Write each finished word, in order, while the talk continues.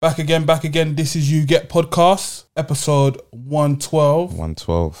Back again. This is You Get Podcast, episode 112.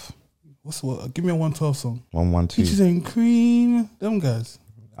 112. What? Give me a 112 song. 112. Peaches and cream. Them guys.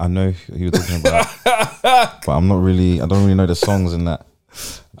 I know who you're talking about, but I don't really know the songs in that.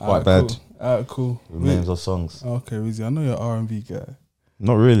 Quite bad. Cool. The names of songs. Okay, Rizzy, I know you're an R&B guy.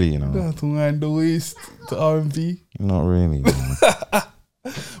 Not really, you know. Don't mind the waist to R&B. Not really. You know.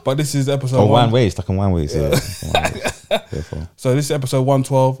 But this is episode Wine Waste. I can Wine Waste, yeah. So this is episode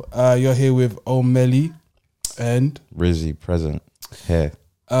 112. You're here with O'Melly and Rizzy present here.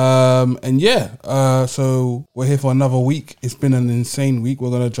 So we're here for another week. It's been an insane week.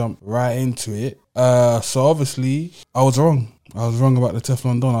 We're gonna jump right into it. So obviously I was wrong about the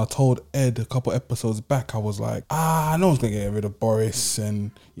Teflon Don. I told Ed a couple episodes back, I was like, no one's gonna get rid of Boris,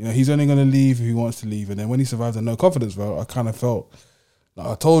 and you know he's only gonna leave if he wants to leave. And then when he survived the no confidence vote, I kind of felt like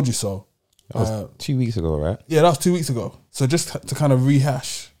I told you so. That was 2 weeks ago, right? Yeah, that was 2 weeks ago. So just to kind of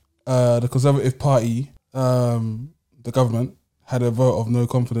rehash, the Conservative Party, the government, had a vote of no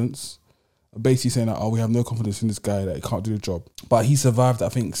confidence, basically saying that, we have no confidence in this guy, that he can't do the job. But he survived, I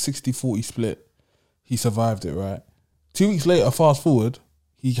think, 60-40 split. He survived it, right? 2 weeks later, fast forward,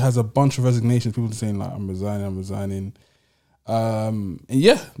 he has a bunch of resignations, people saying, like, I'm resigning. And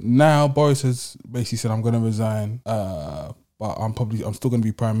yeah, now Boris has basically said, I'm going to resign, but I'm still going to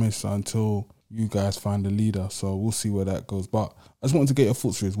be Prime Minister until you guys find a leader. So we'll see where that goes. But I just wanted to get your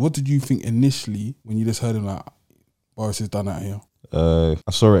thoughts, Riz. What did you think initially when you just heard him, like, Boris is done out here? I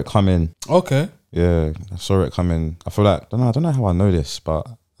saw it coming. Okay. Yeah, I saw it coming. I feel like, I don't know how I know this, but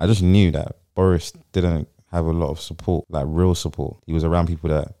I just knew that Boris didn't have a lot of support, like real support. He was around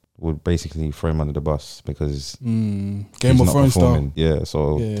people that would basically throw him under the bus because Game of Thrones style. Yeah,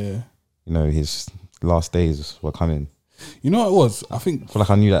 so Yeah. you know, his last days were coming. You know what it was? I feel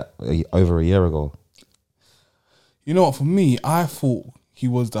like I knew that over a year ago. You know what? For me, I thought he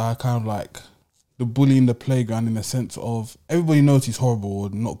was the kind of like the bully in the playground, in the sense of everybody knows he's horrible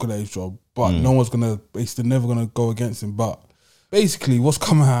or not good at his job, but no one's never gonna go against him. But basically, what's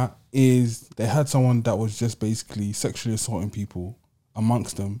come out is they had someone that was just basically sexually assaulting people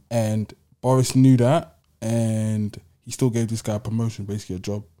amongst them, and Boris knew that, and he still gave this guy a promotion, basically a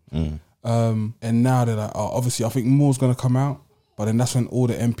job. And now they're like, obviously I think more's going to come out, but then that's when all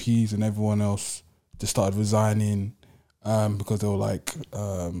the MPs and everyone else just started resigning, because they were like,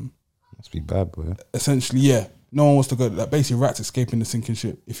 must be bad, boy. Essentially, yeah, no one wants to go, like basically rats escaping the sinking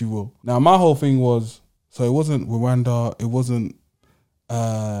ship, if you will. Now my whole thing was, so it wasn't Rwanda, it wasn't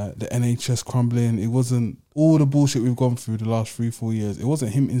the NHS crumbling, it wasn't all the bullshit we've gone through the last 3-4 years, it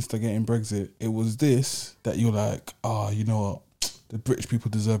wasn't him instigating Brexit, it was this, that you're like, you know what, the British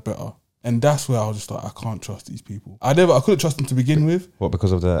people deserve better. And that's where I was just like, I can't trust these people. I couldn't trust them to begin with. What,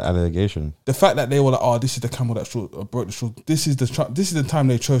 because of the allegation? The fact that they were like, this is the camel that broke the straw. This is the time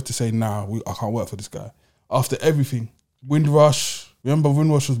they chose to say, I can't work for this guy. After everything, Windrush. Remember,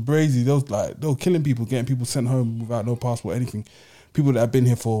 Windrush was brazy. They were killing people, getting people sent home without no passport, anything. People that have been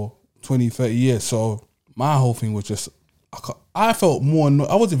here for 20, 30 years. So my whole thing was just, I felt more.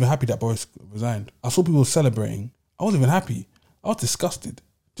 I wasn't even happy that Boris resigned. I saw people celebrating. I wasn't even happy. I was disgusted.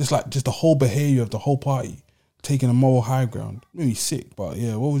 Just the whole behaviour of the whole party taking a moral high ground. Made me sick, but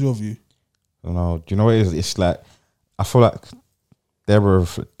yeah, what was your view? I don't know. Do you know what it is? It's like, I feel like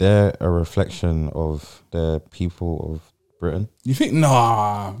they're a reflection of the people of Britain. You think?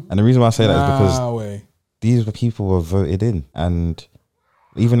 Nah. And the reason why I say that is because way. These were people who were voted in, and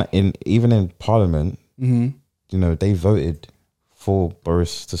even in Parliament, you know, they voted for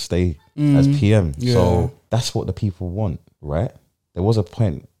Boris to stay as PM. Yeah. So that's what the people want, right? There was a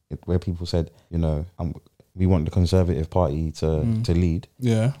point where people said, you know, we want the Conservative Party to lead.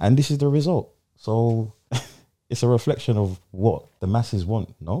 Yeah. And this is the result. So it's a reflection of what the masses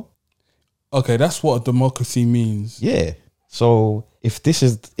want, no? Okay, that's what democracy means. Yeah. So if this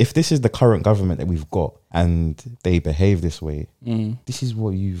is the current government that we've got and they behave this way, this is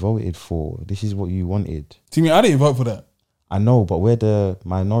what you voted for. This is what you wanted. See me, I didn't vote for that. I know, but we're the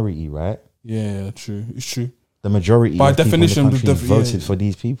minority, right? Yeah, true. It's true. The majority by of definition people in the country voted for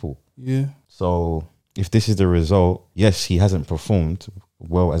these people. Yeah. So if this is the result, yes, he hasn't performed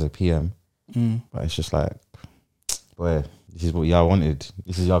well as a PM, but it's just like, boy, this is what y'all wanted.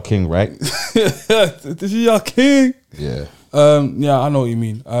 This is y'all king, right? This is y'all king. Yeah. Yeah, I know what you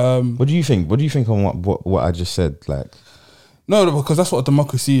mean. What do you think? What do you think on what I just said? Like, no, because that's what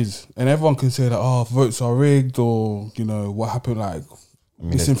democracy is, and everyone can say that votes are rigged, or you know what happened, like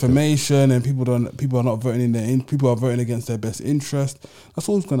misinformation, and people are not voting people are voting against their best interest. That's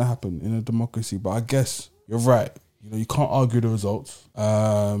always going to happen in a democracy. But I guess you're right. You know, you can't argue the results.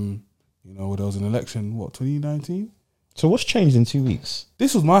 You know, there was an election, 2019, So what's changed in 2 weeks?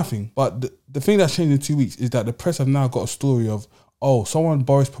 This was my thing, but the thing that's changed in 2 weeks is that the press have now got a story of, oh, someone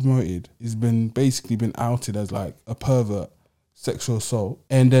Boris promoted has been outed as like a pervert, sexual assault,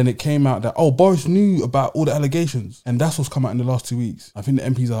 and then it came out that, oh, Boris knew about all the allegations, and that's what's come out in the last 2 weeks. I think the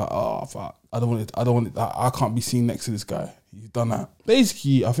MPs are like, oh fuck, I don't want it. I can't be seen next to this guy. He's done that.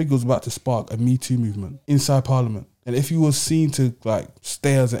 Basically, I think it was about to spark a Me Too movement inside Parliament. And if you were seen to like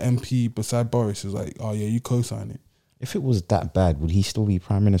stay as an MP beside Boris, it's like, oh yeah, you co-sign it. If it was that bad, would he still be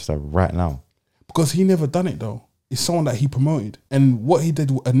Prime Minister right now? Because he never done it though. It's someone that he promoted. And what he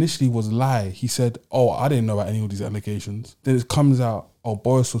did initially was lie. He said, oh, I didn't know about any of these allegations. Then it comes out, oh,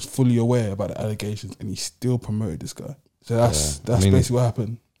 Boris was fully aware about the allegations and he still promoted this guy. So that's basically what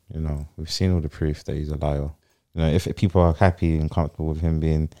happened. You know, we've seen all the proof that he's a liar. You know, if people are happy and comfortable with him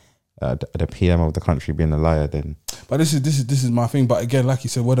being the PM of the country being a liar, then. But this is my thing. But again, like you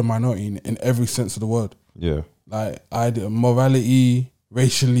said, we're the minority in every sense of the word. Yeah. Like morality,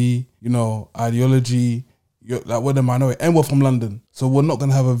 racially, you know, ideology. Like we're the minority, and we're from London, so we're not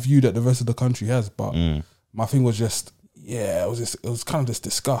gonna have a view that the rest of the country has. But my thing was just, it was kind of just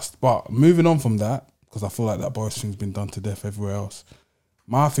disgust. But moving on from that, because I feel like that Boris thing's been done to death everywhere else.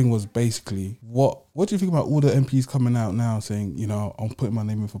 My thing was basically, what do you think about all the MPs coming out now saying, you know, I'm putting my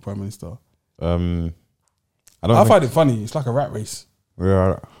name in for Prime Minister? I find it funny. It's like a rat race.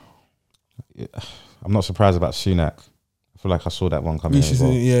 I'm not surprised about Sunak. I feel like I saw that one coming as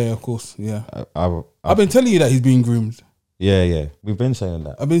well. Yeah, of course, yeah. I've been telling you that he's being groomed. Yeah. We've been saying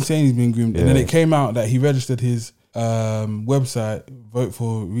that. I've been saying he's being groomed. Yeah. And then it came out that he registered his website, Vote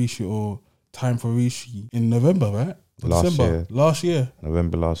for Rishi or Time for Rishi, in November, right? Last year.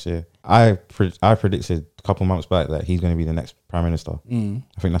 November last year. I predicted a couple months back that he's going to be the next Prime Minister. I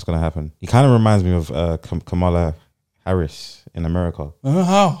think that's going to happen. He kind of reminds me of Kamala Harris in America.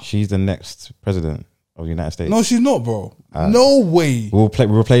 How? She's the next president of the United States. No, she's not, bro. No way. We'll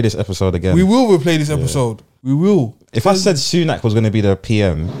play this episode again. We will replay this episode. We will. If I said Sunak was going to be the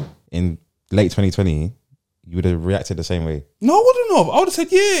PM in late 2020, you would have reacted the same way. No, I wouldn't have. I would have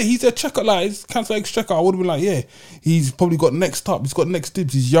said, yeah, he's a checker, like, he's Councillor Exchequer. I would have been like, yeah, he's probably got next up. He's got next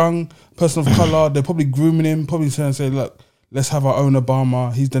dibs. He's young, person of colour. They're probably grooming him, probably saying, look, let's have our own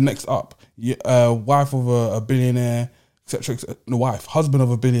Obama. He's the next up. Wife of a billionaire, etc. Husband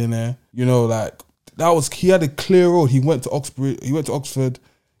of a billionaire. You know, like, he had a clear road. He went to Oxford.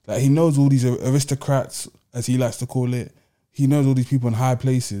 Like, he knows all these aristocrats, as he likes to call it. He knows all these people in high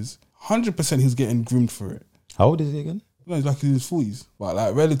places. 100% he's getting groomed for it. How old is he again? No, he's like in his 40s. But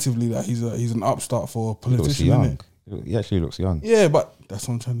like relatively, like he's an upstart for a politician. He looks young. He actually looks young. Yeah, but that's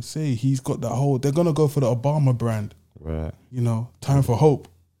what I'm trying to say. He's got that whole, they're going to go for the Obama brand. Right. You know, Time for Hope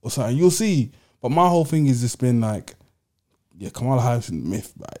or something. You'll see. But my whole thing is just been like, yeah, Kamala Harris is a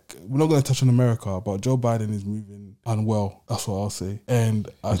myth. Like, we're not going to touch on America, but Joe Biden is moving unwell. That's what I'll say. And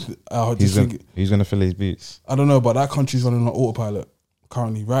he's going to fill his boots. I don't know, but that country's running on autopilot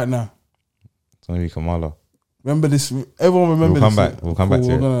currently, right now. It's going to be Kamala. Remember this? Everyone remember this? We'll come back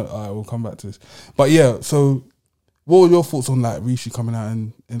to it. We'll come back to this. But yeah, so what were your thoughts on like Rishi coming out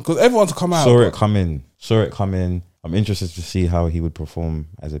and because everyone's come out? Saw it come in. I'm interested to see how he would perform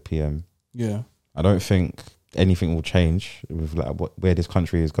as a PM. Yeah. I don't think anything will change with like where this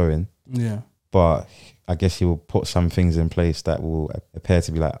country is going. Yeah. But I guess he will put some things in place that will appear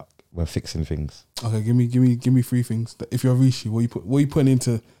to be like we're fixing things. Okay, give me 3 things. If you're Rishi, what are you putting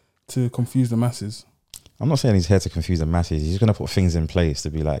into to confuse the masses? I'm not saying he's here to confuse the masses. He's going to put things in place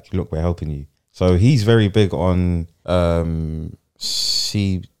to be like, look, we're helping you. So he's very big on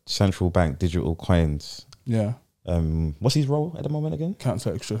central bank digital coins. Yeah. What's his role at the moment again?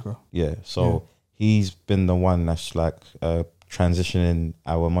 Councillor Exchequer. Yeah. So he's been the one that's like transitioning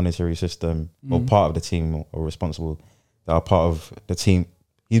our monetary system, or part of the team, or responsible that are part of the team.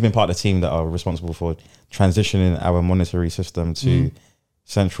 He's been part of the team that are responsible for transitioning our monetary system to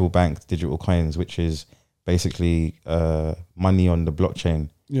central bank digital coins, which is basically money on the blockchain.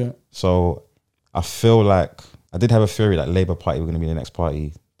 Yeah. So I feel like I did have a theory that Labour Party were going to be the next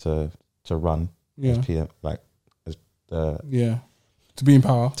party to run as PM, to be in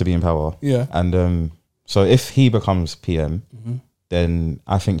power. Yeah. And so if he becomes PM, then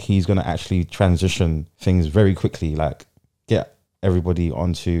I think he's going to actually transition things very quickly, like get everybody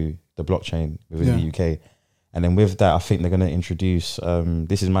onto the blockchain within the UK. And then with that, I think they're going to introduce,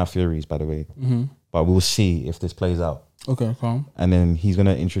 this is my theories, by the way, but we'll see if this plays out. Okay, calm. And then he's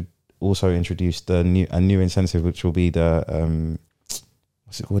going to also introduce a new incentive, which will be the,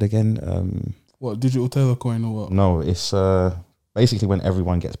 what's it called again? What, digital tether coin or what? No, it's basically when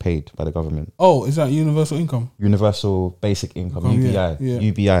everyone gets paid by the government. Oh, is that universal income? Universal basic income, UBI.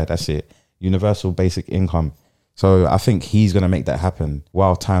 UBI, that's it. Universal basic income. So I think he's going to make that happen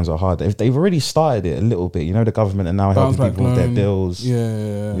while times are hard. If they've already started it a little bit, you know, the government are now helping people with their bills.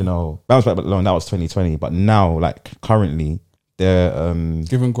 Yeah. You know, bounce back loan, that was 2020. But now, like currently, they're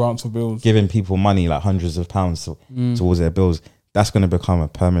giving grants for bills, giving people money, like hundreds of pounds towards their bills. That's going to become a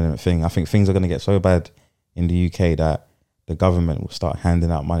permanent thing. I think things are going to get so bad in the UK that the government will start handing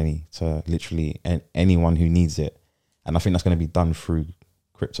out money to literally anyone who needs it. And I think that's going to be done through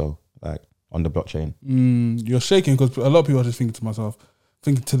crypto, like on the blockchain. You're shaking because a lot of people are just thinking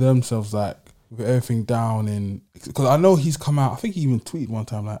to themselves, like, with everything down in, because I know he's come out, I think he even tweeted one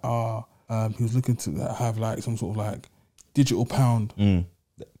time, like, he was looking to have like some sort of like digital pound.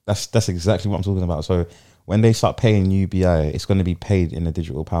 That's exactly what I'm talking about. So when they start paying UBI, it's going to be paid in a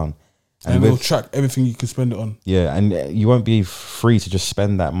digital pound. And they'll track everything you can spend it on. Yeah, and you won't be free to just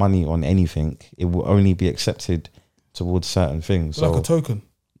spend that money on anything. It will only be accepted towards certain things. So like a token.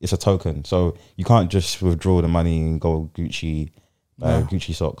 It's a token. So you can't just withdraw the money and go Gucci,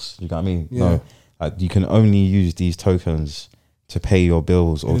 Gucci socks. You know what I mean? Yeah. No, you can only use these tokens to pay your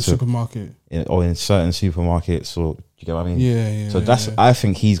bills in a supermarket. Or in certain supermarkets, or you get what I mean? Yeah. So I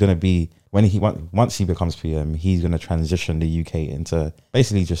think he's going to be, once he becomes PM, he's going to transition the UK into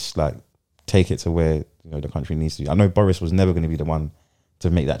basically just like take it to where, you know, the country needs to. I know Boris was never going to be the one to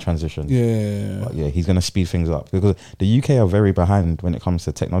make that transition. But yeah, he's going to speed things up because the UK are very behind when it comes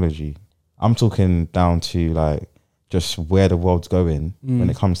to technology. I'm talking down to like just where the world's going when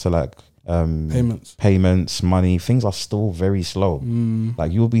it comes to like payments, money. Things are still very slow.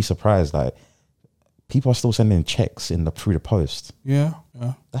 Like you'll be surprised, like people are still sending checks through the post. Yeah.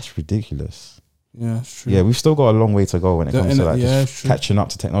 That's ridiculous. Yeah, it's true. Yeah, we've still got a long way to go when it comes to like just catching up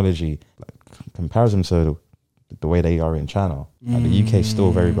to technology. Like, comparison to the way they are in China, like the UK is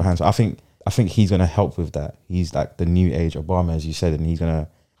still very behind. So I think he's gonna help with that. He's like the new age Obama, as you said, and he's gonna.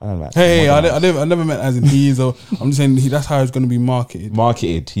 I don't know. Like, I never meant as in he is. I'm just saying that's how it's gonna be marketed.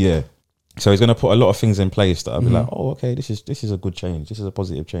 Marketed, yeah. So he's gonna put a lot of things in place that I'll be like, oh, okay, this is a good change. This is a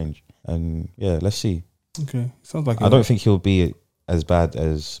positive change, and yeah, let's see. Okay, sounds like. I don't think he'll be as bad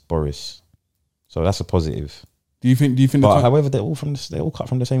as Boris, so that's a positive. Do you think? But however, they're all cut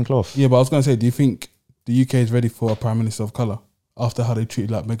from the same cloth. Yeah, but I was gonna say, do you think the UK is ready for a prime minister of colour after how they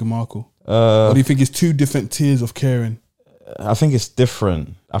treated like Meghan Markle? Or do you think it's two different tiers of caring? I think it's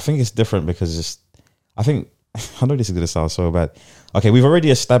different. I think it's different because I know this is gonna sound so bad. Okay, we've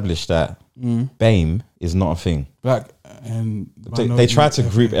already established that BAME is not a thing. Black and they try to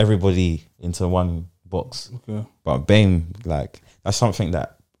group everybody into one box. Okay. But BAME, like, that's something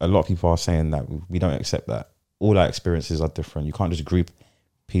that a lot of people are saying that we don't accept that. All our experiences are different. You can't just group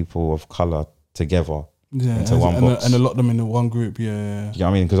people of colour together into one box. And lock them in one group, yeah. You know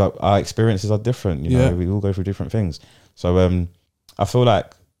what I mean? Because our experiences are different, you know, we all go through different things. So I feel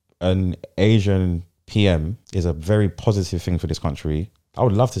like an Asian PM is a very positive thing for this country. I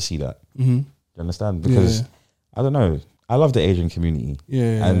would love to see that. You understand? Because, I don't know, I love the Asian community.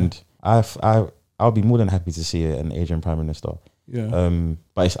 And I'll be more than happy to see an Asian Prime Minister.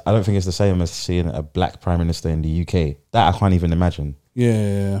 But I don't think it's the same as seeing a black Prime Minister in the UK. That I can't even imagine.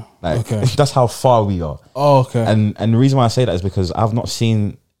 Like, that's how far we are. Oh, okay. And the reason why I say that is because I've not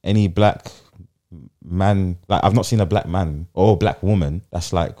seen any black man, like I've not seen a black man or a black woman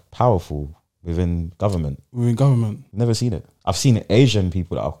that's like powerful within government. Never seen it. I've seen Asian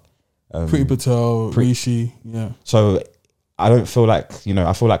people that are Priti Patel, Rishi, So I don't feel like, you know,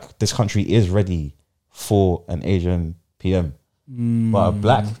 I feel like this country is ready for an Asian PM. But a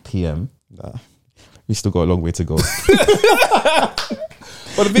black PM, we still got a long way to go.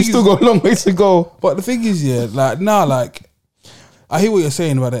 But we still got a long way to go. But the thing is, I hear what you're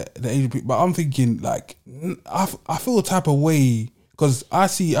saying about the Asian people, but I'm thinking like I feel a type of way because I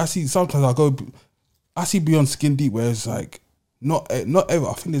see sometimes I see beyond skin deep where it's like not every,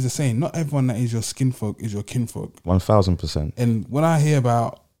 I think there's a saying, not everyone that is your skin folk is your kinfolk. 1000%. And when I hear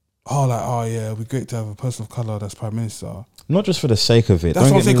about it'd be great to have a person of colour that's Prime Minister. Not just for the sake of it. That's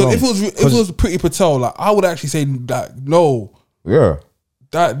what I'm saying. Because if it was Priti Patel, like I would actually say that no. Yeah.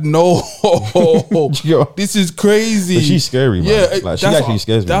 That no. This is crazy. But she's scary, man. Yeah, like she actually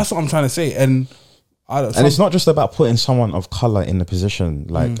scares me. That's what I'm trying to say. And it's not just about putting someone of color in the position.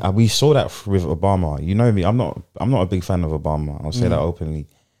 Like we saw that with Obama. You know me. I'm not a big fan of Obama. I'll say that openly.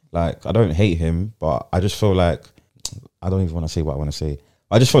 Like I don't hate him, but I just feel like I don't even want to say what I want to say.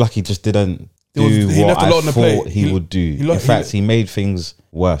 I just feel like he just didn't do what I thought he would do. In fact, he made things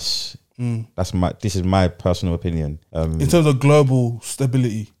worse. This is my personal opinion. In terms of global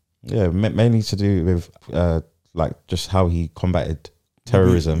stability. Yeah, mainly to do with like just how he combated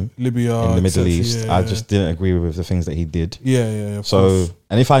terrorism, Libya, in the Middle East. I just didn't agree with the things that he did. Yeah. So,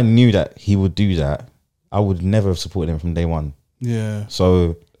 and if I knew that he would do that, I would never have supported him from day one. Yeah.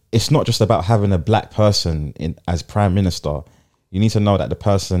 So it's not just about having a black person as prime minister. You need to know that the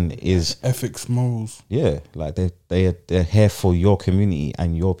person is ethics, morals. Yeah, like they're here for your community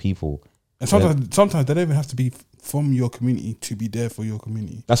and your people. And sometimes they don't even have to be from your community to be there for your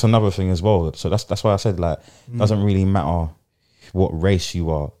community. That's another thing as well. So that's why I said, like, it doesn't really matter what race you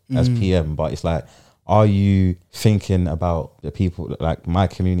are as PM, but it's like, are you thinking about the people, like my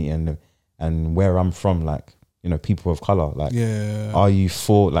community and where I'm from, like, you know, people of color, like, are you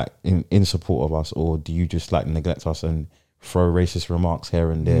in support of us, or do you just like neglect us and throw racist remarks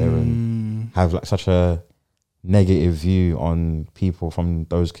here and there and have like such a negative view on people from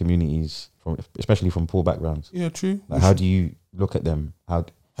those communities, especially from poor backgrounds? Yeah, true. Like, how do you look at them? How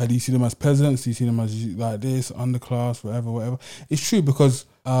do you see them as peasants? Do you see them as like this, underclass, whatever? It's true, because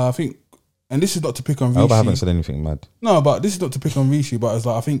I think, and this is not to pick on Rishi. I hope I haven't said anything mad. No, but this is not to pick on Rishi, but it's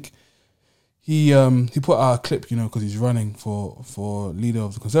like, I think he put out a clip, you know, because he's running for leader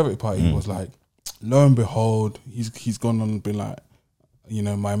of the Conservative Party. He was like, lo and behold, he's gone on and been like, you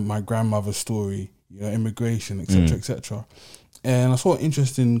know, my grandmother's story, you know, immigration, etc., etc. And I saw an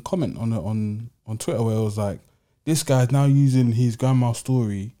interesting comment on Twitter where it was like, this guy's now using his grandma's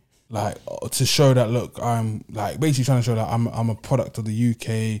story, like, to show that, look, I'm like basically trying to show that I'm a product of the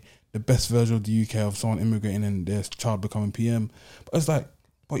UK, the best version of the UK of someone immigrating and their child becoming PM. But it's like,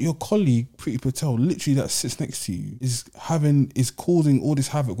 but your colleague Priti Patel, literally that sits next to you, is causing all this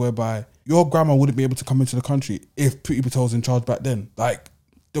havoc whereby your grandma wouldn't be able to come into the country if Priti Patel was in charge back then. Like,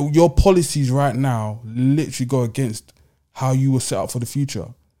 your policies right now literally go against how you were set up for the future.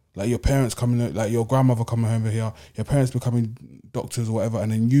 Like, your parents coming, like your grandmother coming over here, your parents becoming doctors or whatever,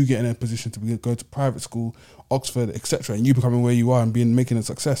 and then you get in a position to go to private school, Oxford, etc., and you becoming where you are and making a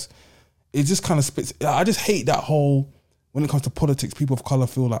success. It just kind of spits. I just hate that whole, when it comes to politics, people of colour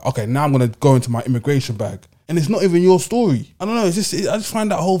feel like, okay, now I'm going to go into my immigration bag. And it's not even your story. I don't know, I just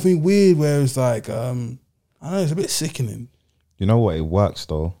find that whole thing weird where it's like, I don't know, it's a bit sickening. You know what? It works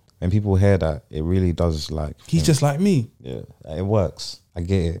though. When people hear that, it really does, like... He's just like me. Yeah, it works. I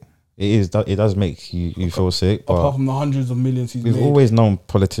get it. It does make you feel sick. But apart from the hundreds of millions he's made. We've always known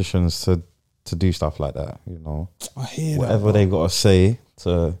politicians to do stuff like that, you know. I hear whatever that, they've got to say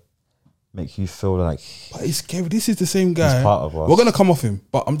to make you feel like... But it's scary. This is the same guy. He's part of us. We're going to come off him.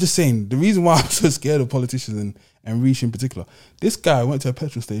 But I'm just saying, the reason why I'm so scared of politicians and Rishi in particular, this guy went to a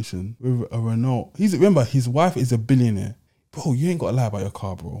petrol station with a Renault. Remember, his wife is a billionaire. Bro, you ain't got to lie about your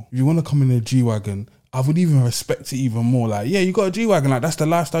car, bro. If you want to come in a G-Wagon, I would even respect it even more. Like, yeah, you got a G-Wagon. Like, that's the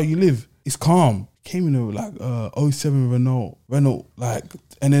lifestyle you live. It's calm. Came in with like 07 Renault, like,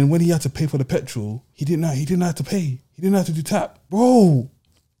 and then when he had to pay for the petrol, he didn't have to pay. He didn't have to do tap, bro.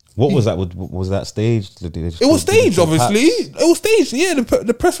 What was that? Was that staged? It was staged, obviously. It was staged. Yeah,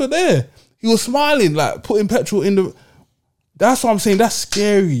 the press were there. He was smiling, like putting petrol in the. That's what I'm saying. That's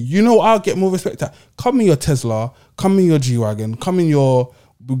scary. You know, I'll get more respect. Come in your Tesla, come in your G-Wagon, come in your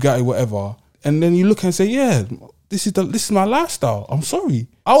Bugatti, whatever, and then you look and say, yeah, this is my lifestyle. I'm sorry.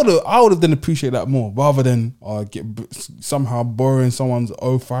 I would have then appreciate that more rather than somehow borrowing someone's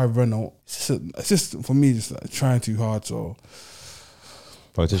 05 Renault. It's just for me, just like trying too hard. So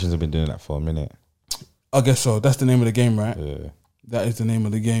politicians have been doing that for a minute. I guess so. That's the name of the game, right? Yeah, that is the name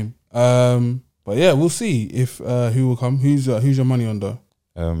of the game. But yeah, we'll see if who will come. Who's your money on though?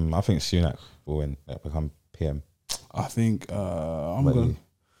 I think Sunak will win, become PM. I think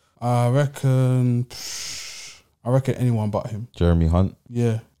I reckon anyone but him. Jeremy Hunt.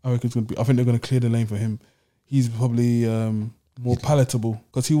 Yeah, I reckon it's gonna be. I think they're gonna clear the lane for him. He's probably more palatable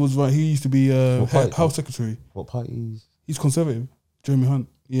because he used to be health secretary. What party? He's Conservative. Jeremy Hunt.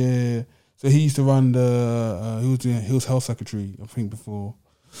 Yeah. So he used to run he was health secretary, I think, before.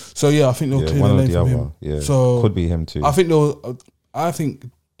 So yeah, I think they'll clear the lane for him. Yeah, so could be him too. I think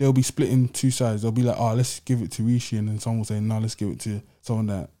they'll be split in two sides. They'll be like, let's give it to Rishi, and then someone will say, no, let's give it to someone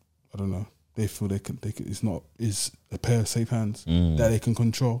that, I don't know, they feel they can is a pair of safe hands that they can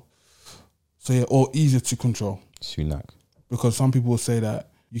control. So yeah, or easier to control. Sunak. Because some people will say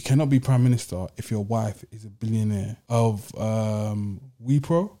that you cannot be prime minister if your wife is a billionaire of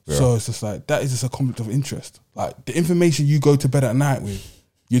WePro. Yeah. So it's just like, that is just a conflict of interest. Like, the information you go to bed at night with,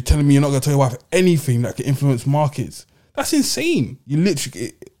 you're telling me you're not going to tell your wife anything that can influence markets. That's insane. You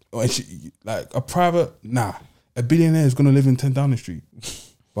literally, like a private, a billionaire is going to live in 10 Downing Street.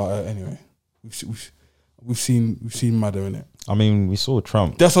 But anyway, we've seen madder in it. I mean, we saw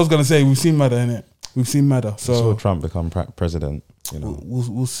Trump. That's what I was going to say. We've seen madder in it. We've seen madder. So we saw Trump become president. You know,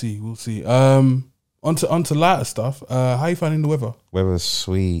 we'll see. Onto lighter stuff. How are you finding the weather? Weather's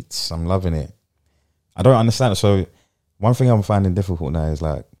sweet. I'm loving it. I don't understand. So one thing I'm finding difficult now is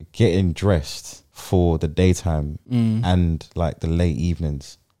like getting dressed for the daytime and like the late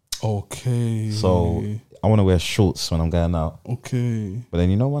evenings. Okay. So I want to wear shorts when I'm going out. Okay. But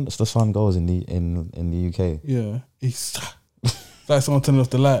then once the sun goes in the UK, yeah, it's like someone turning off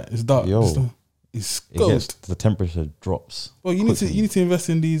the light. It's dark. The temperature drops. Well, you need to invest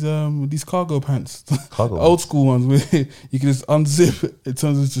in these cargo pants, Cargo old school ones where you can just unzip. It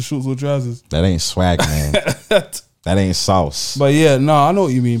turns into shorts or trousers. That ain't swag, man. That ain't sauce. But yeah, no, I know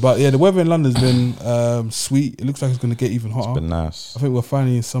what you mean. But yeah, the weather in London's been sweet. It looks like it's going to get even hotter. It's been nice. I think we're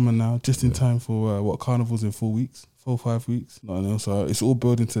finally in summer now, just in time for Carnival's in 4 weeks, 4 or 5 weeks. So it's all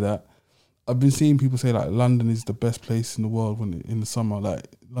building to that. I've been seeing people say like London is the best place in the world in the summer. Like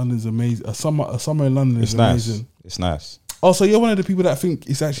London's amazing. A summer in London is amazing. It's nice. Also, you're one of the people that think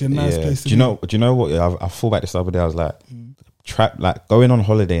it's actually a nice place to be. Do you know what? I thought back this other day. I was like, going on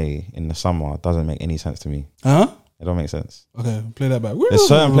holiday in the summer doesn't make any sense to me. Huh? It don't make sense. Okay, play that back. There's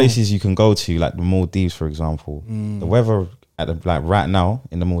certain places you can go to, like the Maldives, for example. The weather right now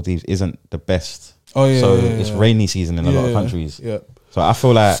in the Maldives isn't the best. Oh yeah. So it's rainy season in a lot of countries. Yeah. So I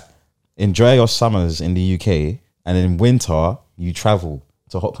feel like enjoy your summers in the UK, and in winter you travel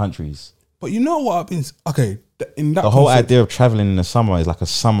to hot countries. But you know what I've been in that the whole idea of traveling in the summer is like a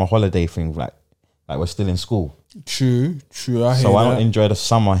summer holiday thing, like we're still in school. True. I don't enjoy the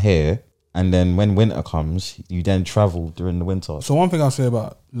summer here. And then when winter comes, you then travel during the winter. So one thing I'll say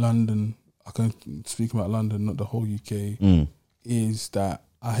about London, I can speak about London, not the whole UK, is that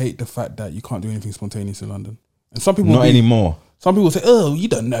I hate the fact that you can't do anything spontaneous in London. And some people not anymore. Some people say, "Oh, you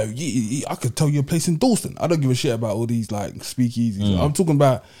don't know. I could tell you a place in Dalston." I don't give a shit about all these like speakeasies. I'm talking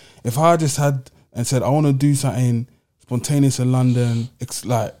about if I just had and said I want to do something spontaneous in London, it's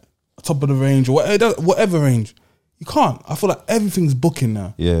like top of the range or whatever range. You can't. I feel like everything's booking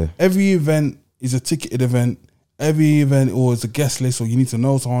now. Yeah. Every event is a ticketed event. Every event or is a guest list or you need to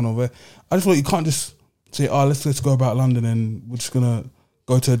know someone over. I just feel like you can't just say, "Oh, let's go about London and we're just gonna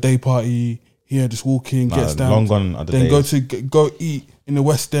go to a day party here, just walk in, get down, long gone are the then days. go eat in the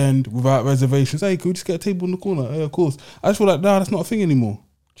West End without reservations. Hey, can we just get a table in the corner? Yeah, of course." I just feel like that's not a thing anymore.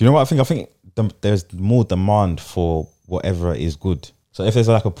 Do you know what I think? I think there's more demand for whatever is good. So if there's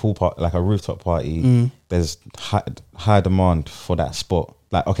like a pool party, like a rooftop party, there's high demand for that spot.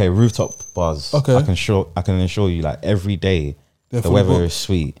 Like, okay, rooftop bars. Okay. I can assure you, like every day, the weather is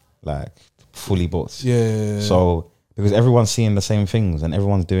sweet, like fully booked. Yeah. So because everyone's seeing the same things and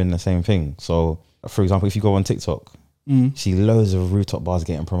everyone's doing the same thing. So for example, if you go on TikTok, you see loads of rooftop bars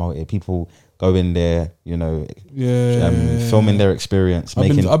getting promoted. People go in there, filming their experience.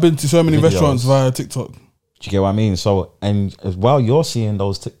 I've been to so many videos. restaurants via TikTok. Do you get what I mean? So, and while you're seeing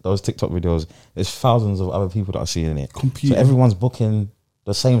those TikTok videos, there's thousands of other people that are seeing it. So everyone's booking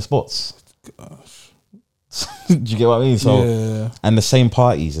the same spots. Gosh. Do you get what I mean? So, and the same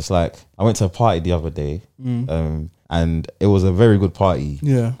parties. It's like I went to a party the other day, and it was a very good party.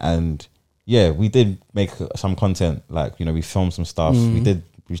 Yeah. And we did make some content. Like we filmed some stuff. We did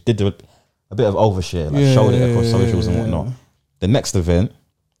a bit of overshare, like showed it across socials and whatnot. The next event,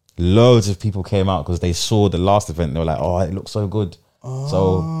 loads of people came out because they saw the last event. They were like, "Oh, it looks so good."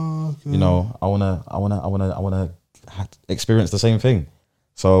 So I wanna experience the same thing.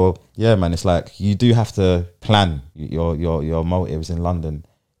 So yeah, man, it's like you do have to plan your motives in London.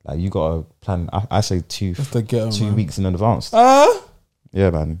 Like you gotta plan. I say 2 weeks in advance. Yeah,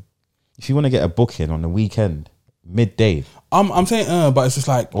 man. If you want to get a booking on the weekend, midday. I'm saying, but it's just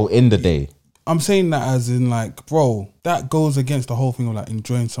like or in the day. I'm saying that as in like, bro, that goes against the whole thing of like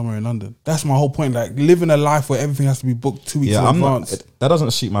enjoying somewhere in London. That's my whole point. Like living a life where everything has to be booked 2 weeks in advance. That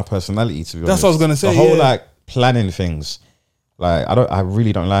doesn't suit my personality, to be honest. That's what I was gonna say. The whole like planning things, like I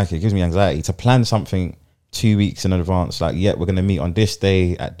really don't like it. It gives me anxiety to plan something 2 weeks in advance. Like, we're gonna meet on this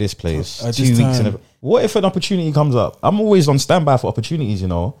day at this place. At 2 this weeks time. in. What if an opportunity comes up? I'm always on standby for opportunities.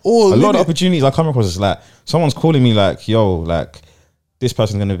 Or a lot of opportunities I come across is like someone's calling me like, "Yo, like this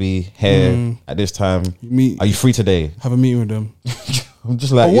person's gonna be here at this time. Are you free today?" Have a meeting with them. I'm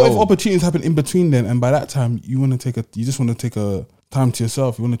just like, but what if opportunities happen in between then, and by that time you just want to take a time to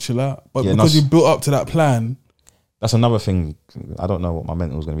yourself. You want to chill out, but because you built up to that plan. That's another thing. I don't know what my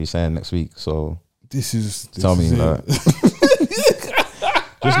mentor's gonna be saying next week. So tell me. Like,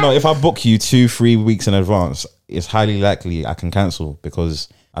 just know if I book you 2-3 weeks in advance, it's highly likely I can cancel because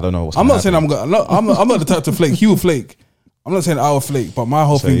I don't know what's. I'm not saying I'm not the type to flake. He will flake. I'm not saying I will flake, but my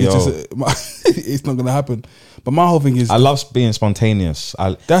whole thing is just it's not gonna happen. But my whole thing is I love being spontaneous.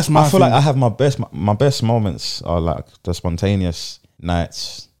 I feel like I have my best moments are like the spontaneous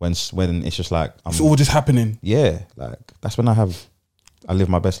nights when it's just like it's all just happening. Yeah, like that's when I live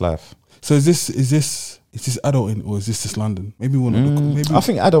my best life. So is this adulting or is this just London? Maybe we want to. I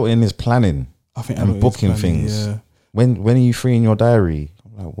think adulting is planning. I think and booking things. Yeah. When are you free in your diary?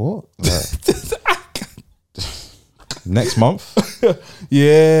 I'm like, what? Like, next month?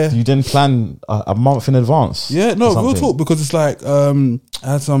 Yeah. You didn't plan a month in advance? Yeah, no, real talk, because it's like I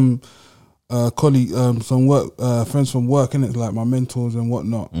had some colleague, some work friends from work, and it's like my mentors and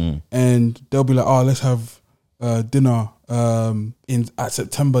whatnot, and they'll be like, "Oh, let's have dinner at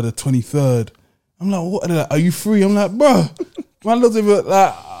September the 23rd." I'm like, "What? They're like, are you free?" I'm like, "Bro, man, looks a bit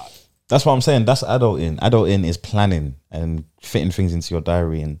like." That's what I'm saying. That's adulting. Adulting is planning and fitting things into your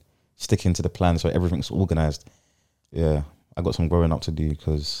diary and sticking to the plan so everything's organized. Yeah, I got some growing up to do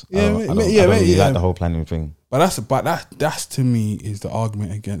because I don't really like the whole planning thing. But that's to me is the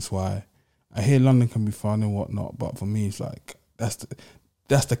argument against why I hear London can be fun and whatnot. But for me, it's like that's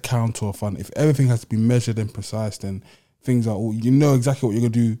the counter of fun. If everything has to be measured and precise, then things are all, you know exactly what you're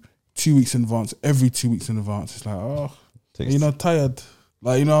gonna do 2 weeks in advance. Every 2 weeks in advance, it's like, oh, you're not tired.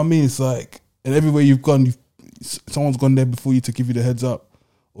 Like, you know what I mean? It's like, and everywhere you've gone, someone's gone there before you to give you the heads up,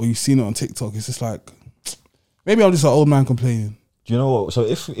 or you've seen it on TikTok. It's just like, maybe I'm just an old man complaining. Do you know what? So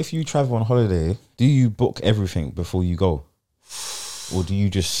if you travel on holiday, do you book everything before you go, or do you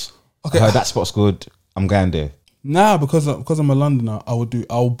just that spot's good, I'm going there? Nah, because I'm a Londoner,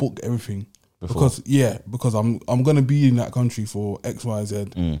 I'll book everything before. because I'm gonna be in that country for X, Y,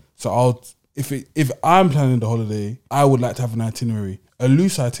 Z. So if I'm planning the holiday, I would like to have an itinerary. A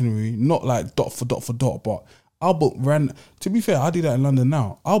loose itinerary, not like dot for dot, but I'll book to be fair, I do that in London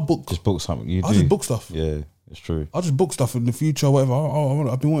now. I'll just book something. I'll just book stuff. Yeah, it's true. I'll just book stuff in the future, whatever.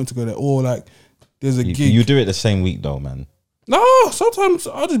 I've been wanting to go there, or like there's a gig. You do it the same week though, man. No, sometimes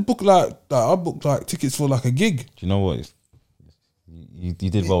I just book I book tickets for like a gig. Do you know what? You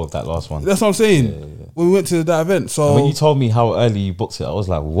did well with that last one. That's what I'm saying. Yeah. When we went to that event, so and when you told me how early you booked it, I was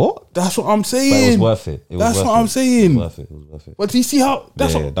like, "What?" That's what I'm saying. But it was worth it. That's what I'm saying. It was worth it. But do you see how?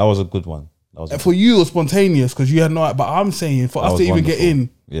 That was a good one. For you, it was spontaneous because you had no. But I'm saying for us to even get in,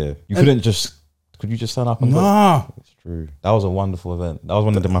 yeah, couldn't just. Could you just turn up and go? It's true. That was a wonderful event. That was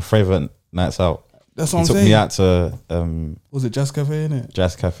one of my favorite nights out. That's what I'm saying. Took me out to was it Jazz Cafe, innit?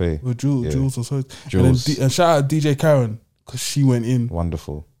 Jazz Cafe with Jules. Yeah. Jules also. Jules. And shout out DJ Karen because she went in.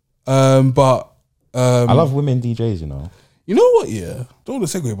 Wonderful. But I love women DJs. You know what? Yeah, don't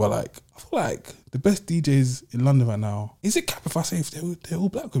want to segue, but like I feel like the best DJs in London right now. Is it cap if I say if they're all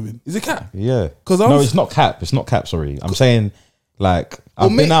black women? Is it cap? Yeah. No, it's not cap. It's not cap. Sorry, I'm saying like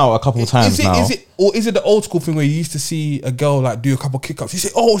I've been out a couple times now. Is it the old school thing where you used to see a girl like do a couple kick ups? You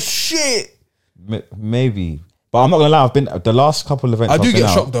say, "Oh shit." Maybe. But I'm not gonna lie. I've been the last couple of events. I do get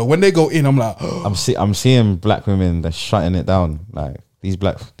shocked though when they go in. I'm like, I'm seeing black women that's shutting it down. Like these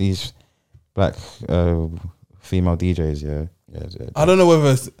black female DJs. Yeah. I don't know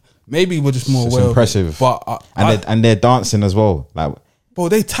whether maybe we're just more aware. Impressive, but they're dancing as well. Like, bro,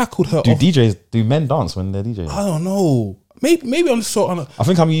 they tackled her. Do men dance when they're DJing? I don't know. Maybe I'm just sort of. I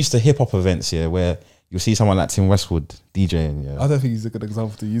think I'm used to hip hop events. Yeah, where you'll see someone like Tim Westwood DJing. Yeah, I don't think he's a good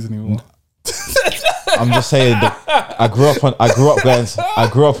example to use anymore. I'm just saying that I grew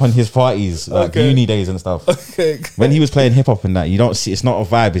up on his parties, like uni days and stuff. Okay. When he was playing hip hop and that, you don't see, it's not a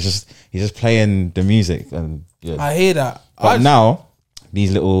vibe. He's just playing the music and yeah. I hear that. But now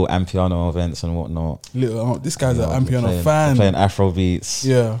these little Ampiano events and whatnot. This guy's an Ampiano fan. Playing Afro beats.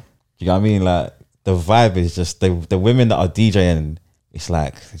 Yeah. You know what I mean? Like the vibe is just the women that are DJing. It's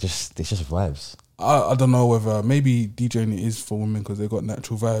like it's just vibes. I don't know whether maybe DJing is for women because they got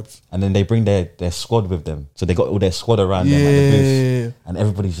natural vibes. And then they bring their squad with them. So they got all their squad around them at the booth. And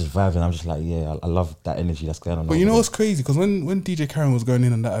everybody's just vibing. I'm just like, yeah, I love that energy that's going on. But you know what's crazy? Because when DJ Karen was going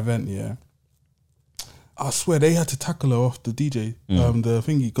in on that event, yeah, I swear they had to tackle her off the DJ, the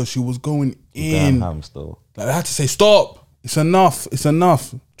thingy, because she was going in. Damn still. Like they had to say, stop. It's enough.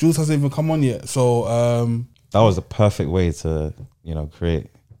 Jules hasn't even come on yet. So that was the perfect way to,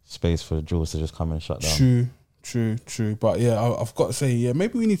 create space for Jules to just come and shut down. True. But yeah, I've got to say, yeah,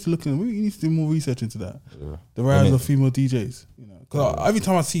 maybe we need to we need to do more research into that. Yeah. The rise of female DJs. Because every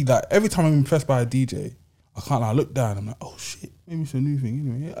time I see that, every time I'm impressed by a DJ, I can't like look down. I'm like, oh shit, maybe it's a new thing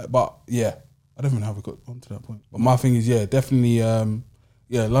anyway. Yeah, but yeah, I don't even know how we got onto that point. But my thing is, yeah, definitely,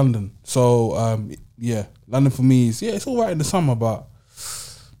 London. So yeah, London for me is it's all right in the summer, but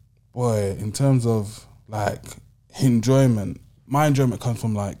boy, in terms of like enjoyment. My enjoyment comes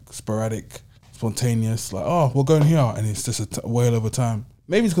from like sporadic, spontaneous, like, oh, we're going here. And it's just a whale over time.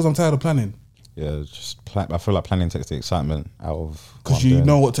 Maybe it's because I'm tired of planning. Yeah, I feel like planning takes the excitement out of. Because you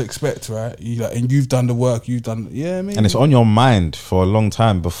know what to expect, right? And you've done the work, maybe. And it's on your mind for a long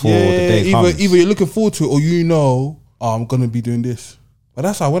time before the day comes. Either you're looking forward to it or I'm going to be doing this. But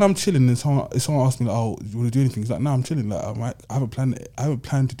that's why when I'm chilling and someone asks me like, "Oh, do you want to do anything?" It's like, "No, I'm chilling. Like, I haven't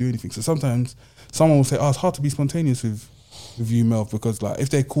planned to do anything." So sometimes someone will say, "Oh, it's hard to be spontaneous with you, Mel, because like if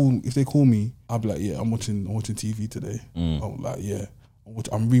they call me, I'll be like, yeah, I'm watching TV today. I'm like, yeah,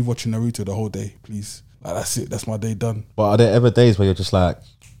 I'm rewatching Naruto the whole day, please. Like that's it. That's my day done." But are there ever days where you're just like,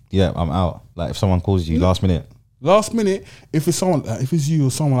 yeah, I'm out? Like if someone calls you last minute. Last minute, if it's someone, if it's you or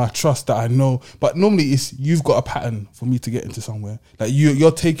someone I trust that I know, but normally it's you've got a pattern for me to get into somewhere. Like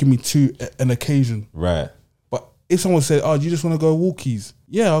you're taking me to an occasion, right? But if someone said, "Oh, do you just want to go walkies?"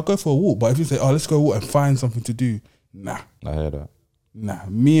 Yeah, I'll go for a walk. But if you say, "Oh, let's go walk and find something to do," nah, I heard that. Nah,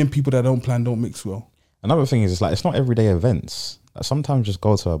 me and people that don't plan don't mix well. Another thing is, it's like it's not everyday events. Like sometimes just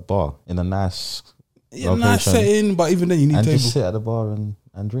go to a bar in a nice nice setting, but even then you need and table. just sit at the bar and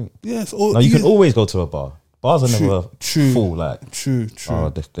drink. Yes, no, you can always go to a bar. Bars are never full. Like true. Oh,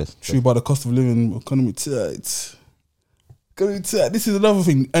 true, but the cost of living, economy tight. This is another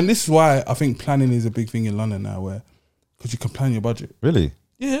thing, and this is why I think planning is a big thing in London now, where because you can plan your budget. Really?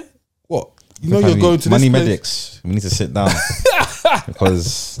 Yeah. What? You know you're going to money this place. medics. We need to sit down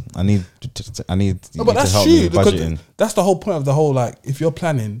because I need No, but to that's help true. me with budgeting. That's the whole point of the whole, like, if you're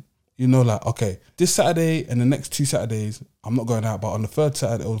planning, you know, like, okay, this Saturday and the next 2 Saturdays, I'm not going out, but on the third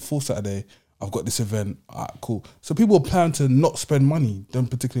Saturday or the fourth Saturday, I've got this event. All right, cool. So people plan to not spend money them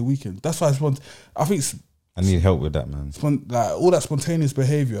particular weekend. That's why I think I need help with that, man. Like all that spontaneous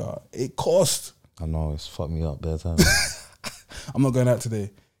behavior, it costs. I know it's fucked me up there time. I'm not going out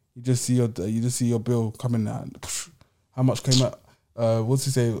today. You just see your bill coming out. How much came out? What's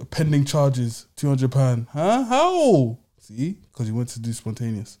he say? Pending charges, £200. Huh? How? See, because you went to do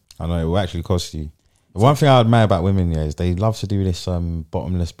spontaneous. I know it will actually cost you. The one thing I admire about women, is they love to do this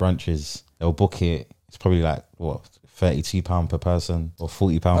bottomless brunches. They'll book it. It's probably like what, £32 per person or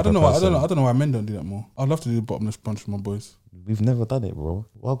 £40 per person. I don't know why men don't do that more. I'd love to do the bottomless brunch with my boys. We've never done it, bro.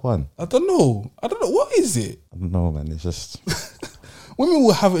 What one? I don't know. What is it? I don't know, man. It's just women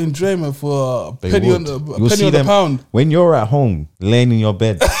will have enjoyment for a penny on the pound. When you're at home laying in your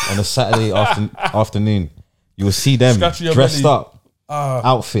bed on a Saturday afternoon, you will see them dressed up,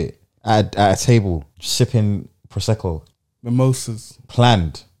 outfit at a table, sipping prosecco, mimosas,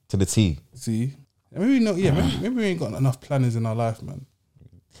 planned to the T. See, maybe not. Yeah, maybe we ain't got enough planners in our life, man.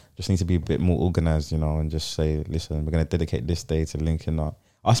 Just need to be a bit more organized, and just say, listen, we're gonna dedicate this day to linking up.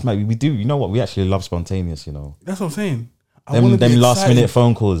 Us, mate, we do. You know what? We actually love spontaneous. That's what I'm saying. Them last minute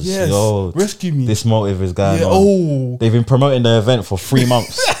phone calls. Yes. Yo, rescue me. This motive is going on. Oh, they've been promoting the event for 3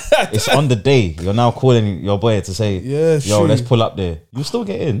 months. It's on the day. You're now calling your boy to say, yo, let's pull up there. You'll still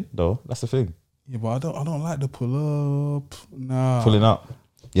get in though. That's the thing. Yeah, but I don't like the pull up. Nah, pulling up.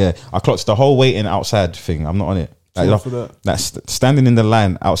 Yeah, I clocked the whole waiting outside thing. I'm not on it. That's standing in the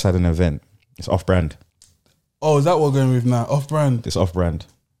line outside an event. It's off brand. Oh, is that what we're going with now? Off brand. It's off brand.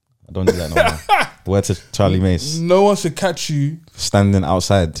 I don't do that no more. Word to Charlie Mace. No one should catch you standing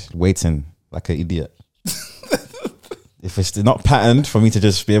outside waiting like an idiot. If it's not patterned for me to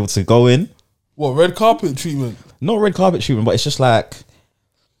just be able to go in. What, red carpet treatment? Not red carpet treatment, but it's just like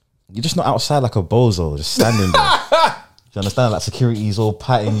you're just not outside like a bozo, just standing there. Do you understand? Like security's all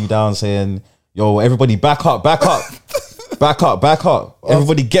patting you down, saying, "Yo, everybody, back up, back up, back up, back up.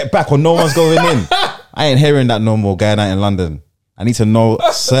 Everybody, get back, or no one's going in." I ain't hearing that no more. Going out in London, I need to know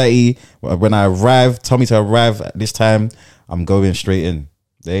 30 when I arrive. Tell me to arrive at this time. I'm going straight in.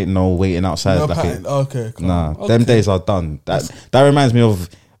 There ain't no waiting outside. No like okay, cool. Nah, okay. Them days are done. That reminds me of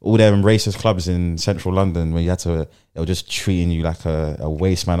all them racist clubs in central London where they were just treating you like a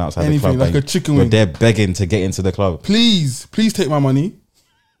waste man outside the club. Like a chicken wing. They're begging to get into the club. Please take my money.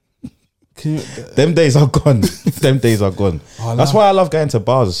 Them days are gone. Them days are gone. That's why I love going to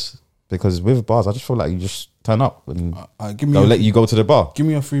bars, because with bars, I just feel like you just turn up and they'll let you go to the bar. Give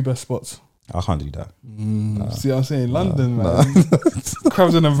me your 3 best spots. I can't do that. See what I'm saying? London, man.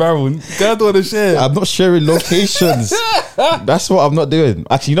 Crabs in a barrel. Girl don't want to share. I'm not sharing locations. That's what I'm not doing.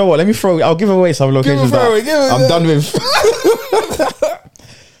 Actually, you know what? I'll give away some locations I'm done with.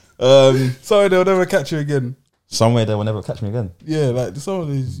 Sorry, they'll never catch you again. Somewhere they will never catch me again. Yeah, like some of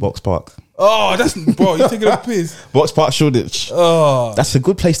these. Box Park. Oh, bro, you're taking a piss. Box Park, Shoreditch. Oh. That's a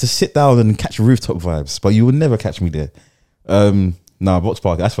good place to sit down and catch rooftop vibes, but you will never catch me there. Box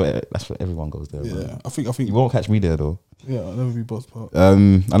Park. That's where everyone goes there. Yeah, bro. I think you won't catch me there though. Yeah, I'll never be Box Park.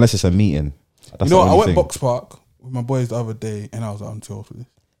 Unless it's a meeting. That's I went Box Park with my boys the other day, and I was like, I'm too old for this.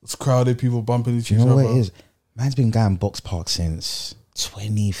 It's crowded, people bumping each other. You know what it is? Man's been going Box Park since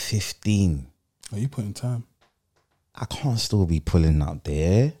 2015. Oh, you putting time? I can't still be pulling out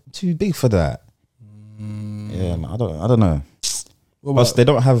there. Too big for that. Yeah, man, I don't know. Plus, they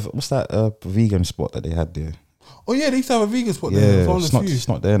don't have, what's that vegan spot that they had there? Oh yeah, they used to have a vegan spot there. Yeah, it's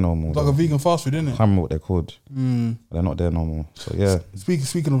not there no more. It's like a vegan fast food, isn't it? I can't remember what they're called. They're not there no more. So yeah.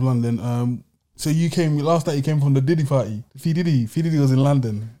 Speaking of London, so you came last night. You came from the Diddy party. P Diddy was in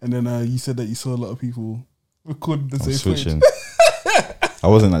London, and then you said that you saw a lot of people recording the same switching. I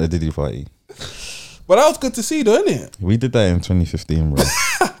wasn't at the Diddy party. But that was good to see, though, innit? We did that in 2015, bro.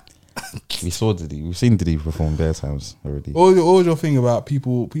 We saw Diddy. We've seen Diddy perform bare times already. What was your thing about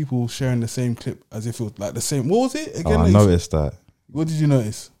people sharing the same clip as if it was like the same? What was it again? I noticed that. What did you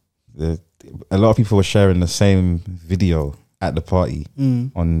notice? A lot of people were sharing the same video at the party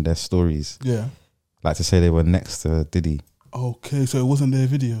on their stories. Yeah. Like to say they were next to Diddy. Okay, so it wasn't their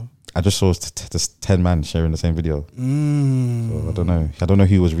video. I just saw just 10 man sharing the same video. So I don't know. I don't know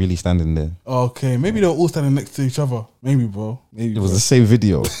who was really standing there. Okay, maybe they were all standing next to each other. Maybe, bro. Maybe it was the same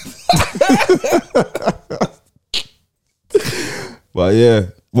video. But yeah,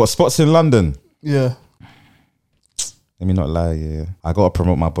 what spots in London? Yeah. Let me not lie. Yeah, I gotta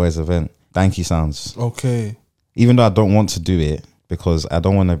promote my boys' event. Danky Sounds. Okay. Even though I don't want to do it because I